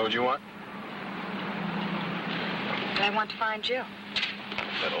 You know what you want? I want to find Jill.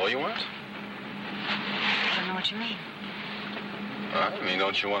 Is that all you want? I don't know what you mean. I mean,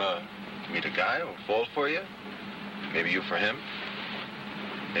 don't you want to meet a guy who'll fall for you? Maybe you for him?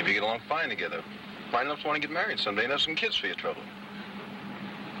 Maybe you get along fine together. Fine enough to want to get married someday and have some kids for your trouble.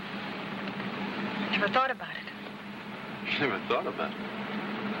 Never thought about it. Never thought about it?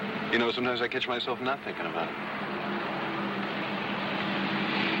 You know, sometimes I catch myself not thinking about it.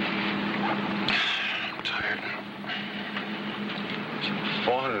 I'm tired.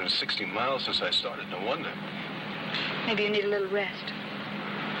 460 miles since I started. No wonder. Maybe you need a little rest.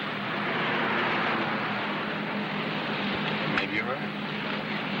 Maybe you're right.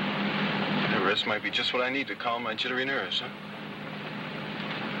 The rest might be just what I need to calm my jittery nerves, huh?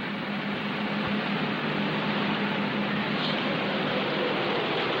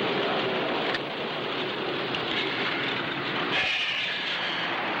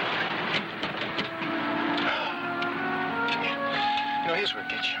 You know, here's where it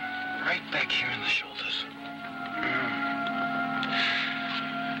gets you. Right back here in the shoulders.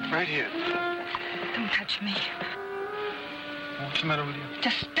 Right here. Don't touch me. What's the matter with you?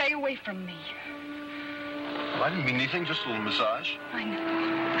 Just stay away from me. Well, I didn't mean anything, just a little massage. I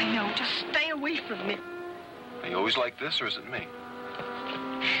know. Just stay away from me. Are you always like this, or is it me?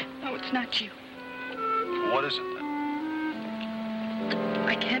 No, it's not you. What is it, then?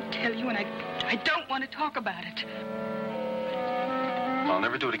 I can't tell you, and I don't want to talk about it. I'll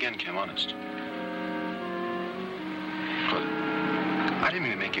never do it again, Kim, honest. But I didn't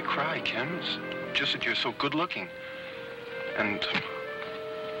mean to make you cry, Kim. It's just that you're so good-looking. And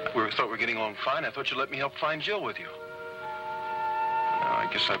we thought we were getting along fine. I thought you'd let me help find Jill with you. Now, I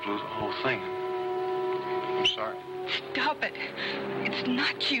guess I blew the whole thing. I'm sorry. Stop it. It's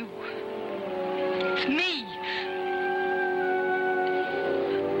not you. It's me.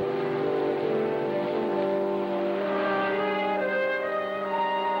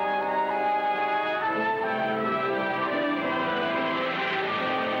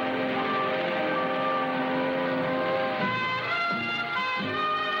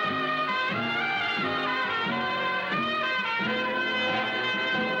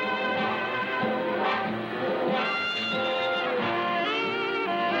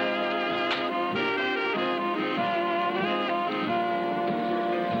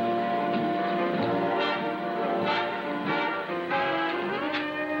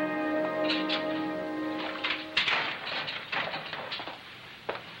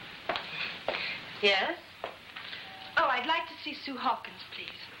 Yes? Oh, I'd like to see Sue Hawkins, please.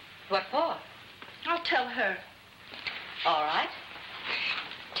 What for? I'll tell her. All right.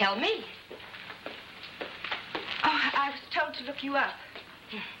 Tell me. Oh, I was told to look you up.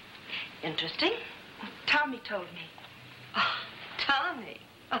 Interesting. Tommy told me. Oh, Tommy.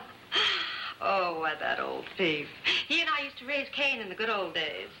 Oh, why, that old thief. He and I used to raise Cain in the good old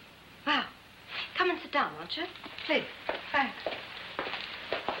days. Well, come and sit down, won't you? Please. Thanks.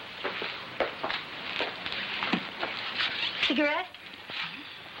 Cigarette?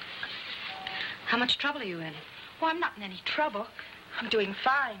 How much trouble are you in? Oh, I'm not in any trouble. I'm doing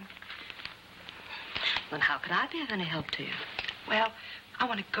fine. Then how can I be of any help to you? Well, I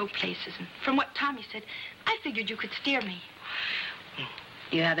want to go places, and from what Tommy said, I figured you could steer me.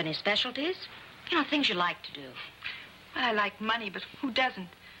 You have any specialties? You know, things you like to do. Well, I like money, but who doesn't?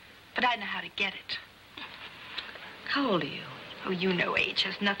 But I know how to get it. How old are you? Oh, you know age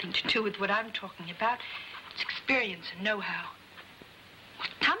has nothing to do with what I'm talking about. It's experience and know-how. Well,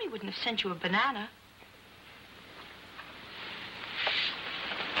 Tommy wouldn't have sent you a banana.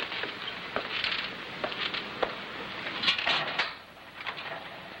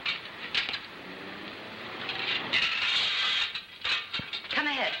 Come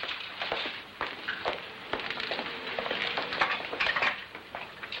ahead.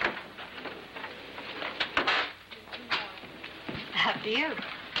 After you.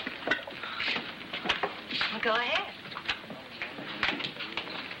 Well, go ahead.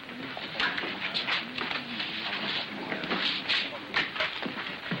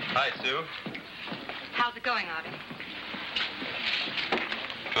 Hi, Sue. How's it going, Artie?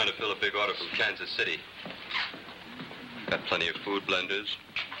 Trying to fill a big order from Kansas City. Got plenty of food blenders,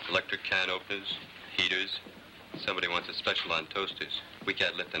 electric can openers, heaters. Somebody wants a special on toasters. We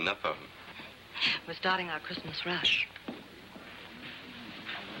can't lift enough of them. We're starting our Christmas rush.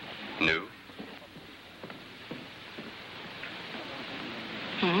 New?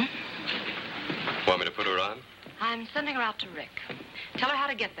 Want me to put her on? I'm sending her out to Rick. Tell her how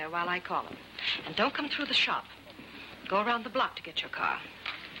to get there while I call him. And don't come through the shop. Go around the block to get your car.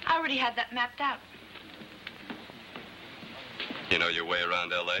 I already had that mapped out. You know your way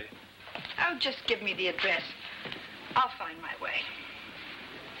around L.A.? Oh, just give me the address. I'll find my way.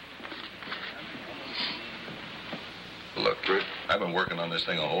 Look, Rick, I've been working on this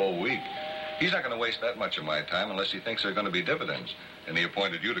thing a whole week. He's not going to waste that much of my time unless he thinks there are going to be dividends. And he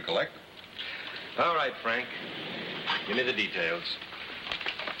appointed you to collect them. All right, Frank. Give me the details.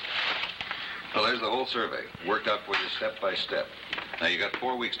 Well, there's the whole survey. Worked out for you step by step. Now, you got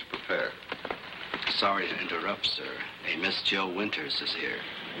 4 weeks to prepare. Sorry to interrupt, sir. A Miss Jill Winters is here.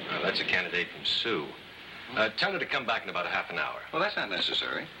 That's a candidate from Sue. Tell her to come back in about a half an hour. Well, that's not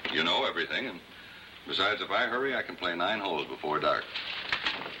necessary. You know everything, and besides, if I hurry, I can play 9 holes before dark.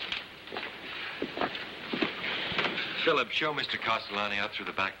 Philip, show Mr. Castellani out through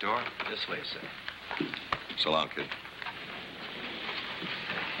the back door. This way, sir. So long, kid.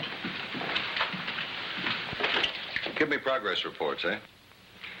 Give me progress reports, eh?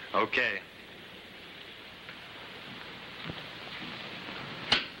 Okay.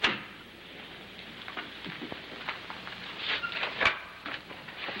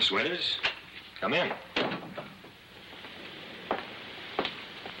 Miss Winters, come in.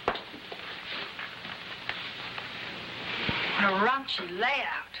 What a raunchy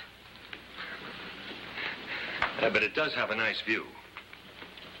layout. But it does have a nice view.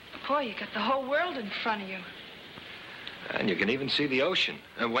 Boy, you got the whole world in front of you. And you can even see the ocean,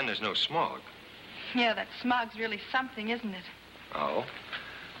 when there's no smog. Yeah, that smog's really something, isn't it? Oh?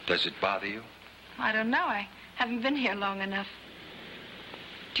 Does it bother you? I don't know. I haven't been here long enough.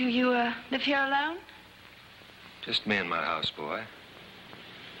 Do you, live here alone? Just me and my houseboy.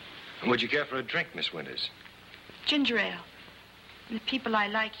 And would you care for a drink, Miss Winters? Ginger ale. And the people I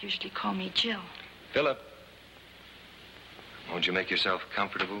like usually call me Jill. Philip. Won't you make yourself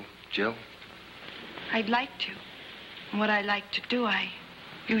comfortable, Jill? I'd like to. And what I like to do, I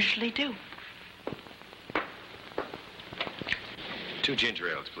usually do. 2 ginger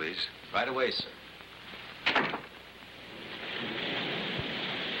ales, please. Right away, sir.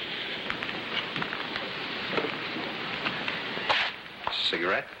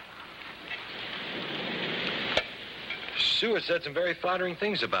 Cigarette? Sue has said some very flattering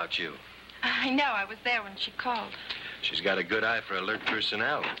things about you. I know. I was there when she called. She's got a good eye for alert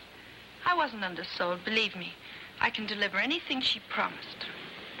personnel. I wasn't undersold, believe me. I can deliver anything she promised.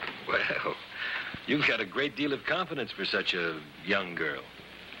 Well, you've got a great deal of confidence for such a young girl.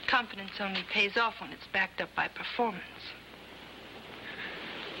 Confidence only pays off when it's backed up by performance.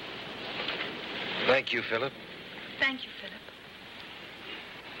 Thank you, Philip. Thank you, Philip.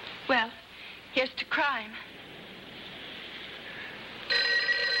 Well, here's to crime.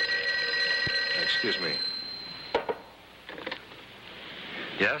 Excuse me.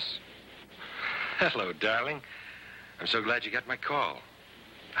 Yes? Hello, darling. I'm so glad you got my call.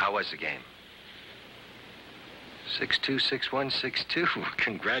 How was the game? 626162.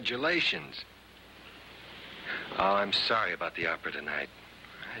 Congratulations. Oh, I'm sorry about the opera tonight.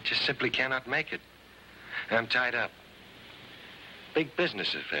 I just simply cannot make it. I'm tied up. Big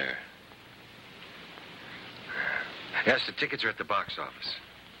business affair. Yes, the tickets are at the box office.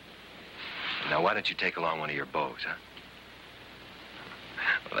 Now, why don't you take along one of your bows, huh?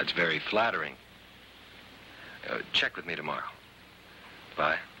 Well, that's very flattering. Check with me tomorrow.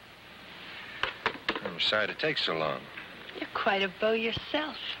 Bye. I'm sorry to take so long. You're quite a beau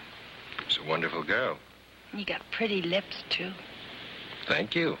yourself. She's a wonderful girl. You got pretty lips, too.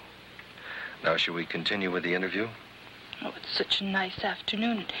 Thank you. Now, shall we continue with the interview? Oh, it's such a nice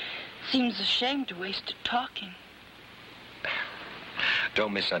afternoon. It seems a shame to waste it talking.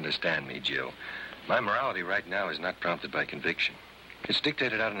 Don't misunderstand me, Jill. My morality right now is not prompted by conviction. It's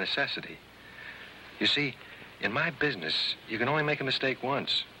dictated out of necessity. You see, in my business, you can only make a mistake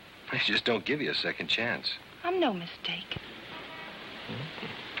once. They just don't give you a second chance. I'm no mistake.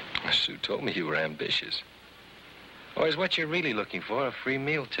 Sue told me you were ambitious. Or is what you're really looking for a free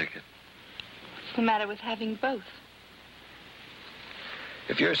meal ticket? What's the matter with having both?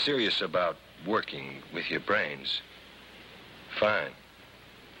 If you're serious about working with your brains, fine.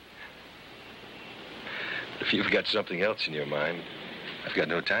 If you've got something else in your mind, I've got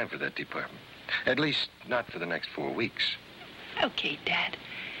no time for that department. At least, not for the next 4 weeks. Okay, Dad.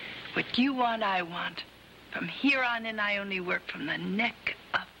 What you want, I want. From here on in, I only work from the neck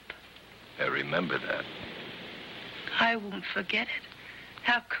up. I remember that. I won't forget it.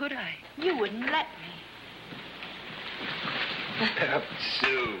 How could I? You wouldn't let me.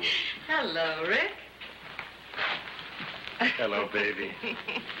 Sue. Hello, Rick. Hello, baby.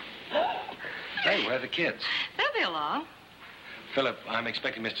 Hey, where are the kids? They'll be along. Philip, I'm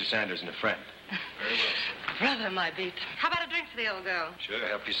expecting Mr. Sanders and a friend. Very well. Brother, my beat. How about a drink for the old girl? Sure,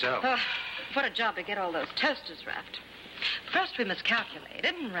 help yourself. What a job to get all those toasters wrapped. First, we miscalculated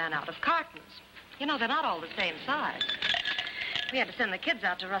and ran out of cartons. You know, they're not all the same size. We had to send the kids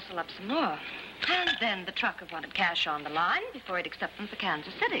out to rustle up some more. And then the trucker wanted cash on the line before he'd accept them for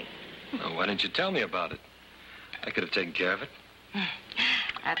Kansas City. Well, why didn't you tell me about it? I could have taken care of it.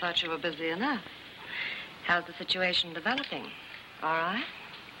 I thought you were busy enough. How's the situation developing? All right?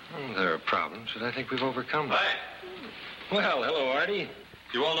 Well, there are problems, but I think we've overcome them. Hi. Well, hello, Artie.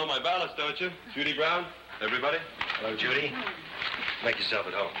 You all know my ballast, don't you? Judy Brown? Everybody? Hello, Judy. Make yourself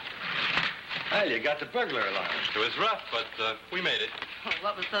at home. Well, you got the burglar alarm. It was rough, but we made it. Well,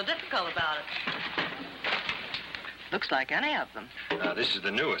 what was so difficult about it? Looks like any of them. Now, this is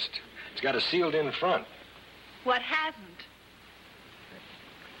the newest. It's got a sealed-in front. What hasn't?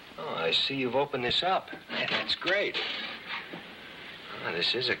 Oh, I see you've opened this up. That's great. Oh,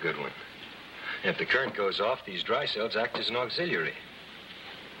 this is a good one. If the current goes off, these dry cells act as an auxiliary.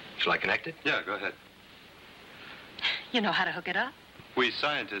 Shall I connect it? Yeah, go ahead. You know how to hook it up? We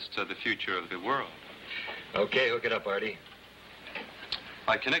scientists are the future of the world. Okay, hook it up, Artie.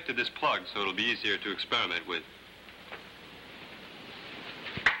 I connected this plug so it'll be easier to experiment with.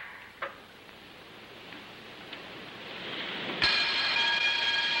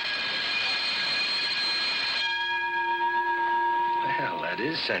 Well, that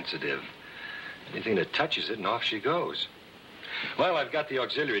is sensitive. Anything that touches it, and off she goes. Well, I've got the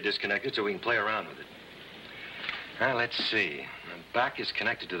auxiliary disconnected so we can play around with it. Now, let's see. The back is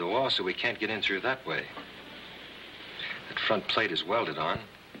connected to the wall, so we can't get in through that way. That front plate is welded on.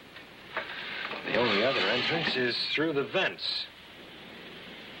 The only other entrance is through the vents.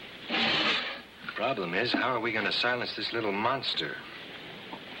 The problem is, how are we going to silence this little monster?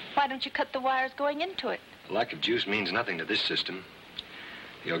 Why don't you cut the wires going into it? Lack of juice means nothing to this system.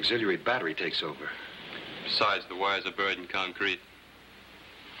 The auxiliary battery takes over. Besides, the wires are buried in concrete.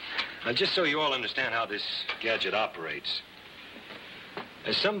 Now, just so you all understand how this gadget operates.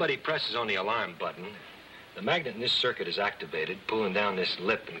 As somebody presses on the alarm button, the magnet in this circuit is activated, pulling down this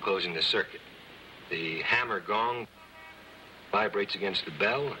lip and closing the circuit. The hammer gong vibrates against the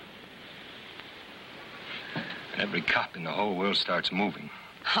bell. And every cop in the whole world starts moving.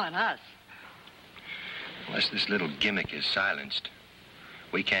 On us. Unless this little gimmick is silenced,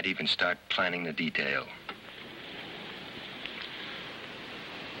 we can't even start planning the detail.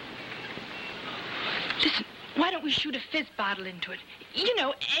 Listen, why don't we shoot a fizz bottle into it? You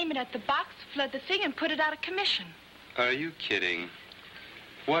know, aim it at the box, flood the thing, and put it out of commission. Are you kidding?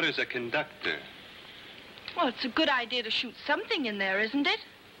 What is a conductor? Well, it's a good idea to shoot something in there, isn't it?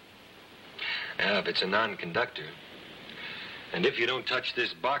 Yeah, if it's a non-conductor. And if you don't touch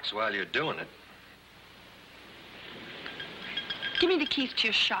this box while you're doing it. Give me the keys to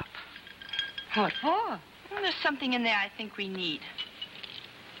your shop. What for? Well, there's something in there I think we need.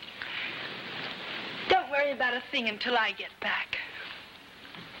 Don't worry about a thing until I get back.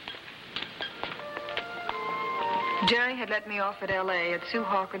 Jerry had let me off at L.A. at Sue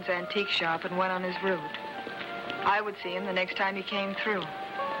Hawkins' antique shop and went on his route. I would see him the next time he came through.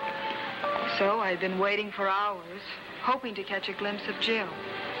 So I'd been waiting for hours, hoping to catch a glimpse of Jill.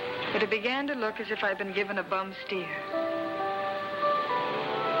 But it began to look as if I'd been given a bum steer.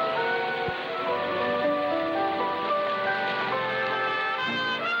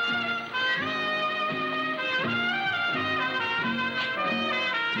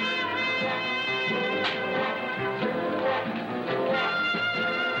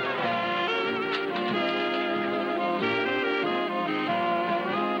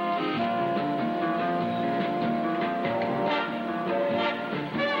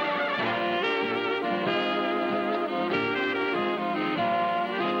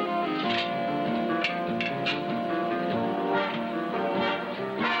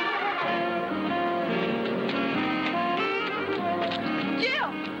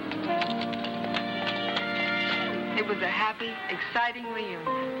 Exciting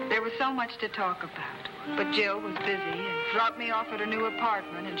reunion. There was so much to talk about. But Jill was busy and dropped me off at her new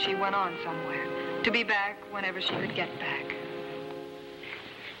apartment, and she went on somewhere to be back whenever she could get back.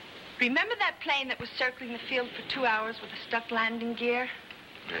 Remember that plane that was circling the field for 2 hours with a stuck landing gear?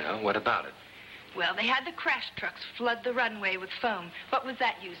 Yeah, what about it? Well, they had the crash trucks flood the runway with foam. What was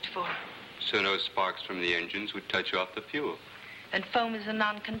that used for? So no sparks from the engines would touch off the fuel. And foam is a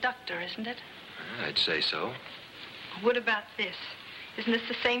non-conductor, isn't it? I'd say so. What about this? Isn't this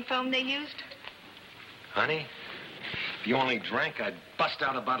the same foam they used? Honey, if you only drank, I'd bust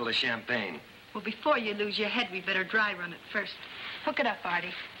out a bottle of champagne. Well, before you lose your head, we better dry run it first. Hook it up,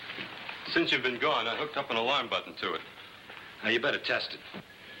 Artie. Since you've been gone, I hooked up an alarm button to it. Now, you better test it.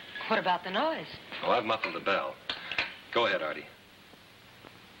 What about the noise? Oh, I've muffled the bell. Go ahead, Artie.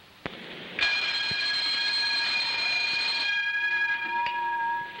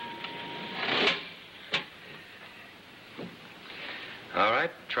 All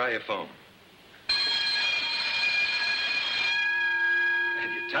right, try your phone.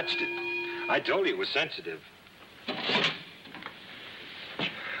 Have you touched it? I told you it was sensitive.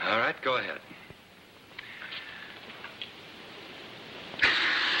 All right, go ahead.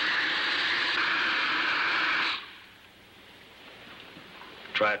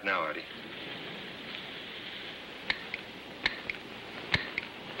 Try it now, Artie.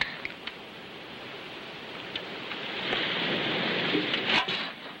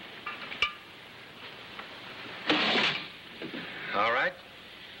 All right.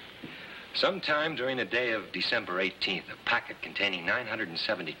 Sometime during the day of December 18th, a packet containing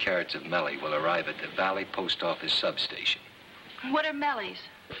 970 carats of melly will arrive at the Valley Post Office substation. What are mellies?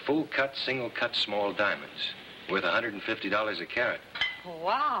 Full-cut, single-cut small diamonds, worth $150 a carat.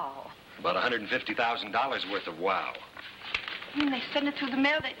 Wow. About $150,000 worth of wow. You mean they send it through the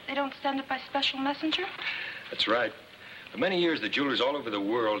mail? They don't send it by special messenger? That's right. For many years, the jewelers all over the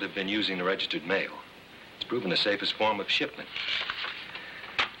world have been using the registered mail. It's proven the safest form of shipment.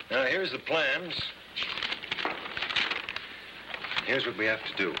 Now, here's the plans. Here's what we have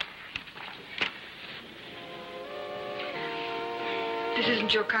to do. This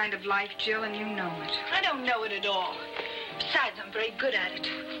isn't your kind of life, Jill, and you know it. I don't know it at all. Besides, I'm very good at it.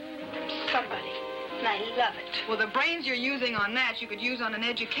 I'm somebody, and I love it. Well, the brains you're using on that, you could use on an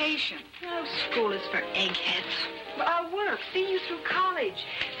education. No, school is for eggheads. Well, I'll work, see you through college.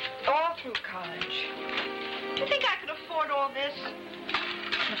 All through college. Do you think I could afford all this?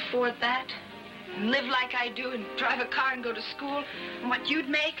 Afford that? And live like I do and drive a car and go to school? And what you'd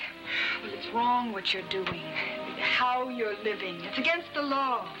make? Well, it's wrong what you're doing. How you're living. It's against the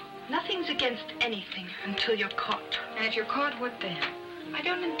law. Nothing's against anything until you're caught. And if you're caught, what then? I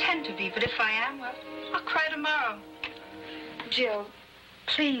don't intend to be, but if I am, well, I'll cry tomorrow. Jill,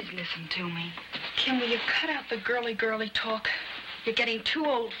 please listen to me. Kim, will you cut out the girly talk? You're getting too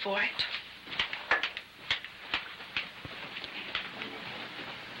old for it.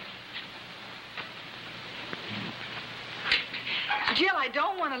 Jill, I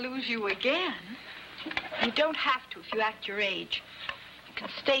don't want to lose you again. You don't have to if you act your age. You can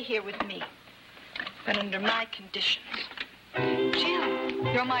stay here with me, but under my conditions.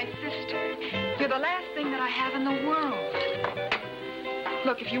 Jill, you're my sister. You're the last thing that I have in the world.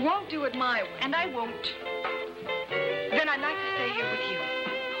 Look, if you won't do it my way, and I won't, then I'd like to stay here with you.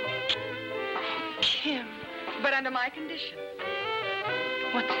 Kim. But under my condition.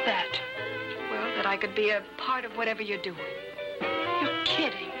 What's that? Well, that I could be a part of whatever you're doing. You're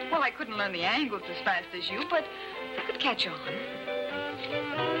kidding. Well, I couldn't learn the angles as fast as you, but I could catch on.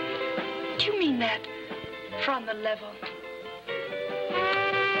 Do you mean that? For on the level?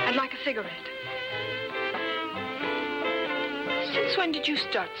 I'd like a cigarette. Since when did you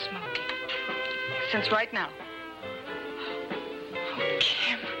start smoking? Since right now. Oh,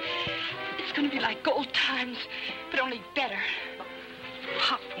 Kim, it's going to be like old times, but only better.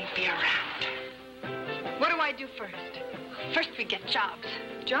 Pop won't be around. What do I do first? First, we get jobs.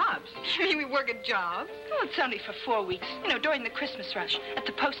 Jobs? You mean we work at jobs? Oh, it's only for 4 weeks. You know, during the Christmas rush at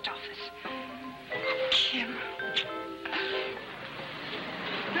the post office. Oh, Kim.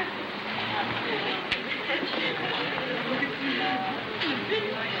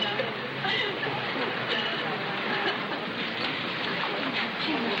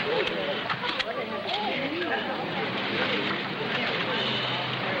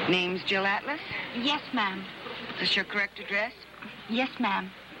 Name's Jill Atlas? Yes, ma'am. Is this your correct address? Yes, ma'am.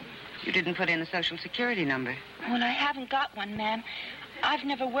 You didn't put in a Social Security number. Well, I haven't got one, ma'am. I've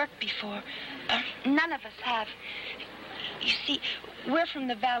never worked before. None of us have. You see, we're from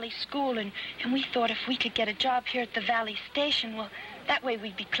the Valley School, and we thought if we could get a job here at the Valley Station, well, that way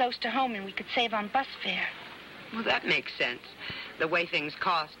we'd be close to home and we could save on bus fare. Well, that makes sense. The way things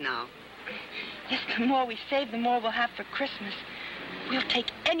cost now. Yes, the more we save, the more we'll have for Christmas. We'll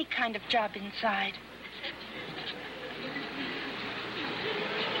take any kind of job inside.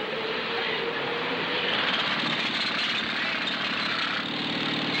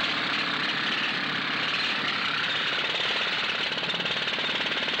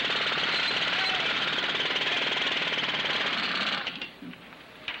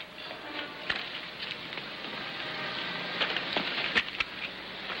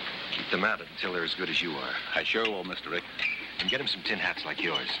 them out until they're as good as you are. I sure will, Mr. Rick. And get them some tin hats like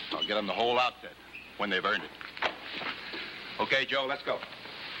yours. I'll get them the whole outfit when they've earned it. Okay, Joe, let's go.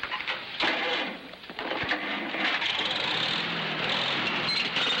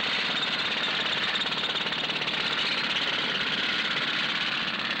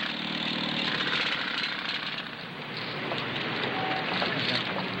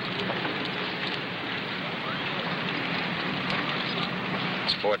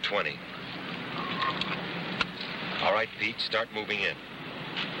 It's 4:20. All right, Pete, start moving in.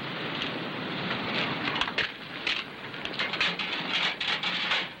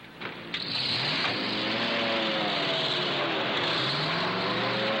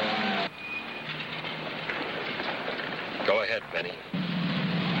 Go ahead, Benny.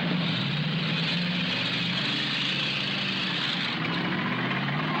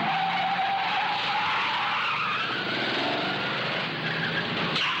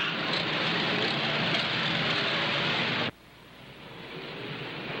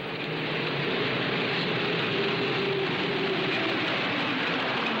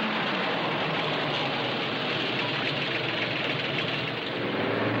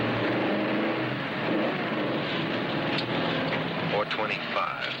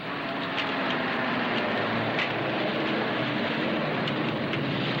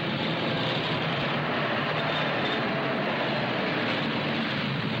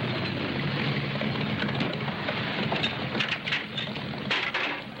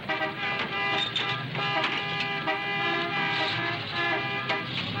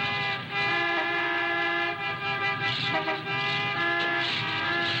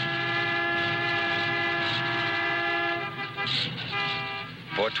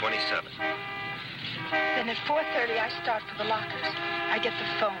 Then at 4:30, I start for the lockers. I get the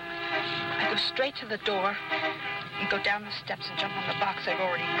phone. I go straight to the door and go down the steps and jump on the box I've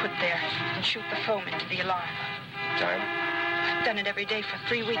already put there and shoot the foam into the alarm. Time? I've done it every day for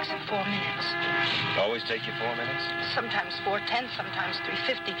 3 weeks and 4 minutes. Always take you 4 minutes? Sometimes 4:10, sometimes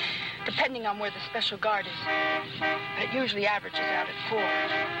 3:50, depending on where the special guard is. But it usually averages out at 4.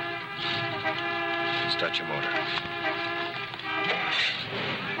 Start your motor.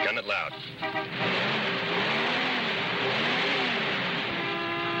 Gun it loud.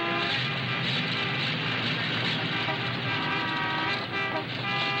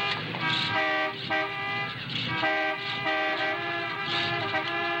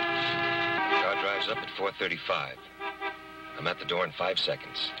 Car drives up at 4:35. I'm at the door in 5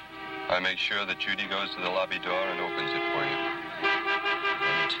 seconds. I make sure that Judy goes to the lobby door and opens it for you.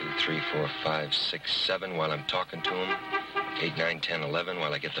 1, 2, 3, 4, 5, 6, 7 while I'm talking to him. 8, 9, 10, 11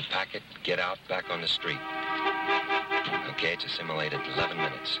 while I get the packet, get out, back on the street. Okay, it's assimilated 11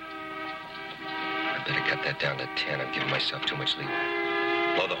 minutes. I better cut that down to 10. I'm giving myself too much leeway.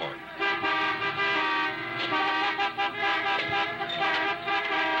 Blow the horn.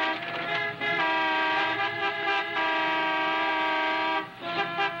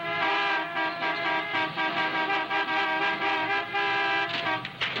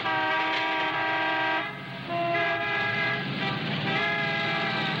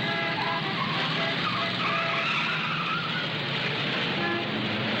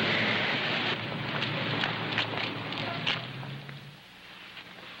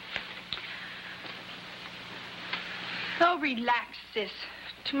 Oh, relax, sis.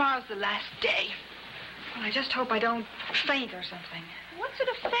 Tomorrow's the last day. Well, I just hope I don't faint or something. What's there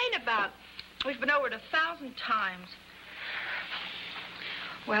to faint about? We've been over it 1,000 times.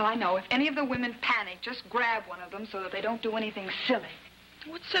 Well, I know. If any of the women panic, just grab one of them so that they don't do anything silly.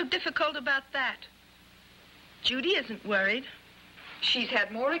 What's so difficult about that? Judy isn't worried. She's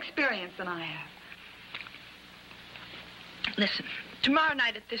had more experience than I have. Listen, tomorrow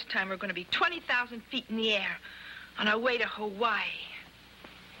night at this time, we're going to be 20,000 feet in the air on our way to Hawaii.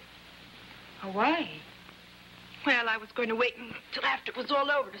 Hawaii? Well, I was going to wait until after it was all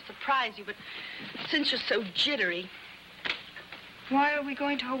over to surprise you, but since you're so jittery... Why are we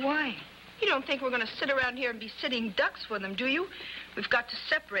going to Hawaii? You don't think we're going to sit around here and be sitting ducks for them, do you? We've got to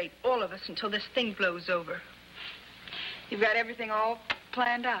separate, all of us, until this thing blows over. You've got everything all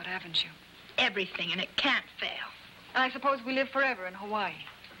planned out, haven't you? Everything, and it can't fail. And I suppose we live forever in Hawaii.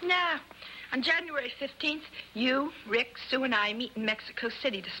 Nah. On January 15th, you, Rick, Sue, and I meet in Mexico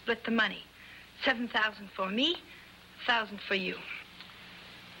City to split the money. 7,000 for me, 1,000 for you.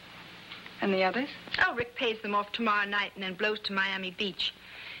 And the others? Oh, Rick pays them off tomorrow night and then blows to Miami Beach.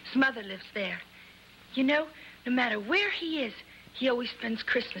 His mother lives there. You know, no matter where he is, he always spends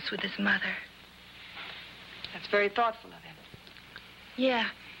Christmas with his mother. That's very thoughtful of him. Yeah,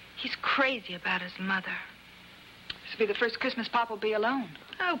 he's crazy about his mother. This will be the first Christmas Pop will be alone.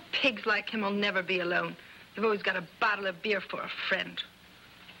 Oh, pigs like him will never be alone. They've always got a bottle of beer for a friend.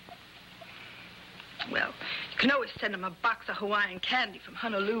 Well, you can always send him a box of Hawaiian candy from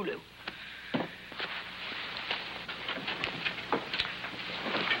Honolulu.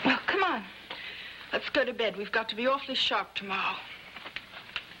 Well, come on. Let's go to bed. We've got to be awfully sharp tomorrow.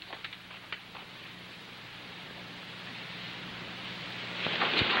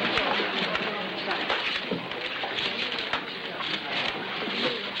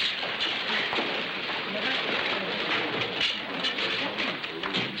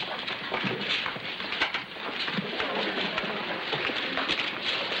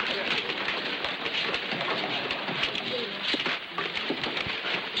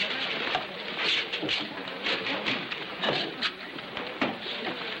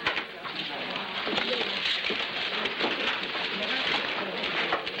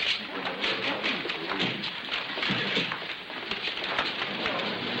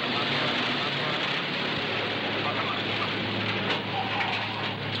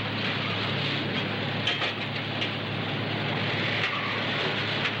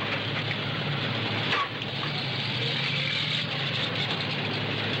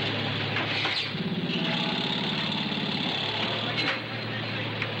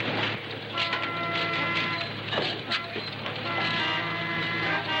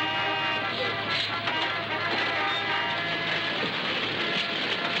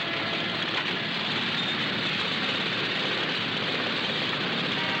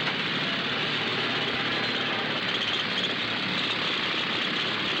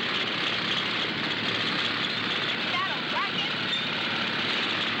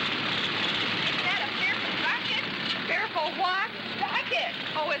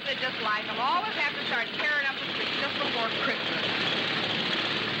 Just like them. Always have to start tearing up the street just before Christmas.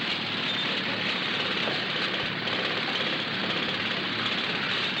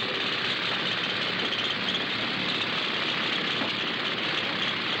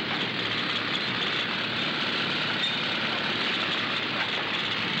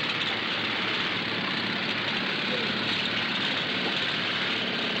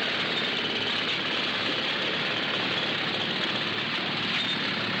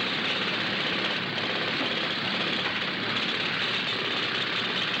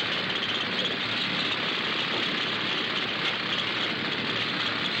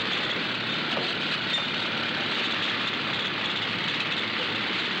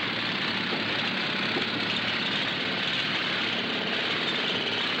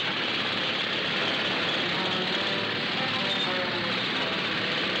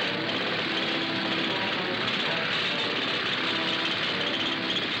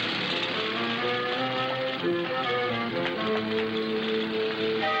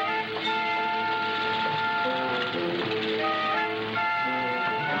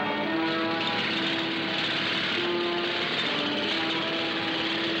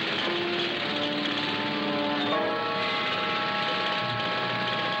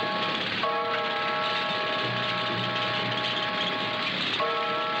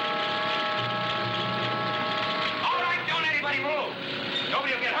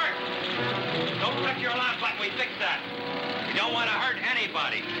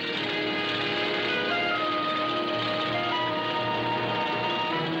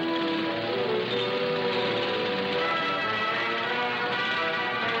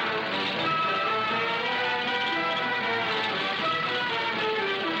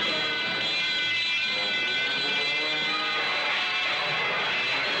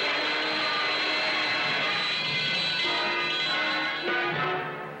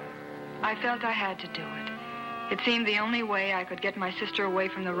 I felt I had to do it. It seemed the only way I could get my sister away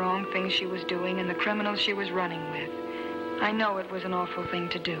from the wrong things she was doing and the criminals she was running with. I know it was an awful thing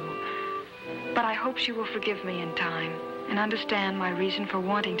to do, but I hope she will forgive me in time and understand my reason for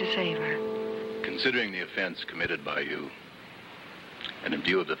wanting to save her. Considering the offense committed by you, and in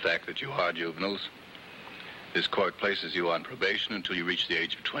view of the fact that you are juveniles, this court places you on probation until you reach the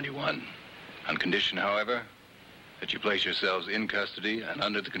age of 21. On condition, however, that you place yourselves in custody and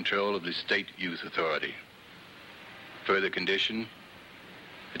under the control of the State Youth Authority. Further condition,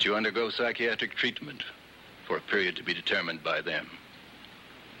 that you undergo psychiatric treatment for a period to be determined by them.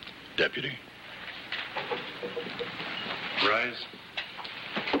 Deputy. Rise.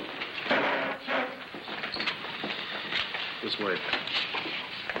 This way.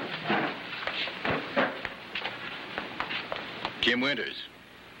 Kim Winters.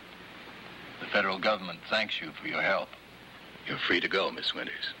 The federal government thanks you for your help. You're free to go, Miss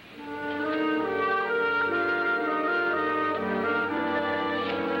Winters.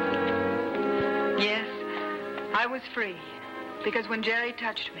 Yes, I I was free, because when Jerry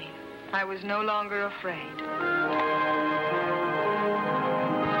touched me, I was no longer afraid.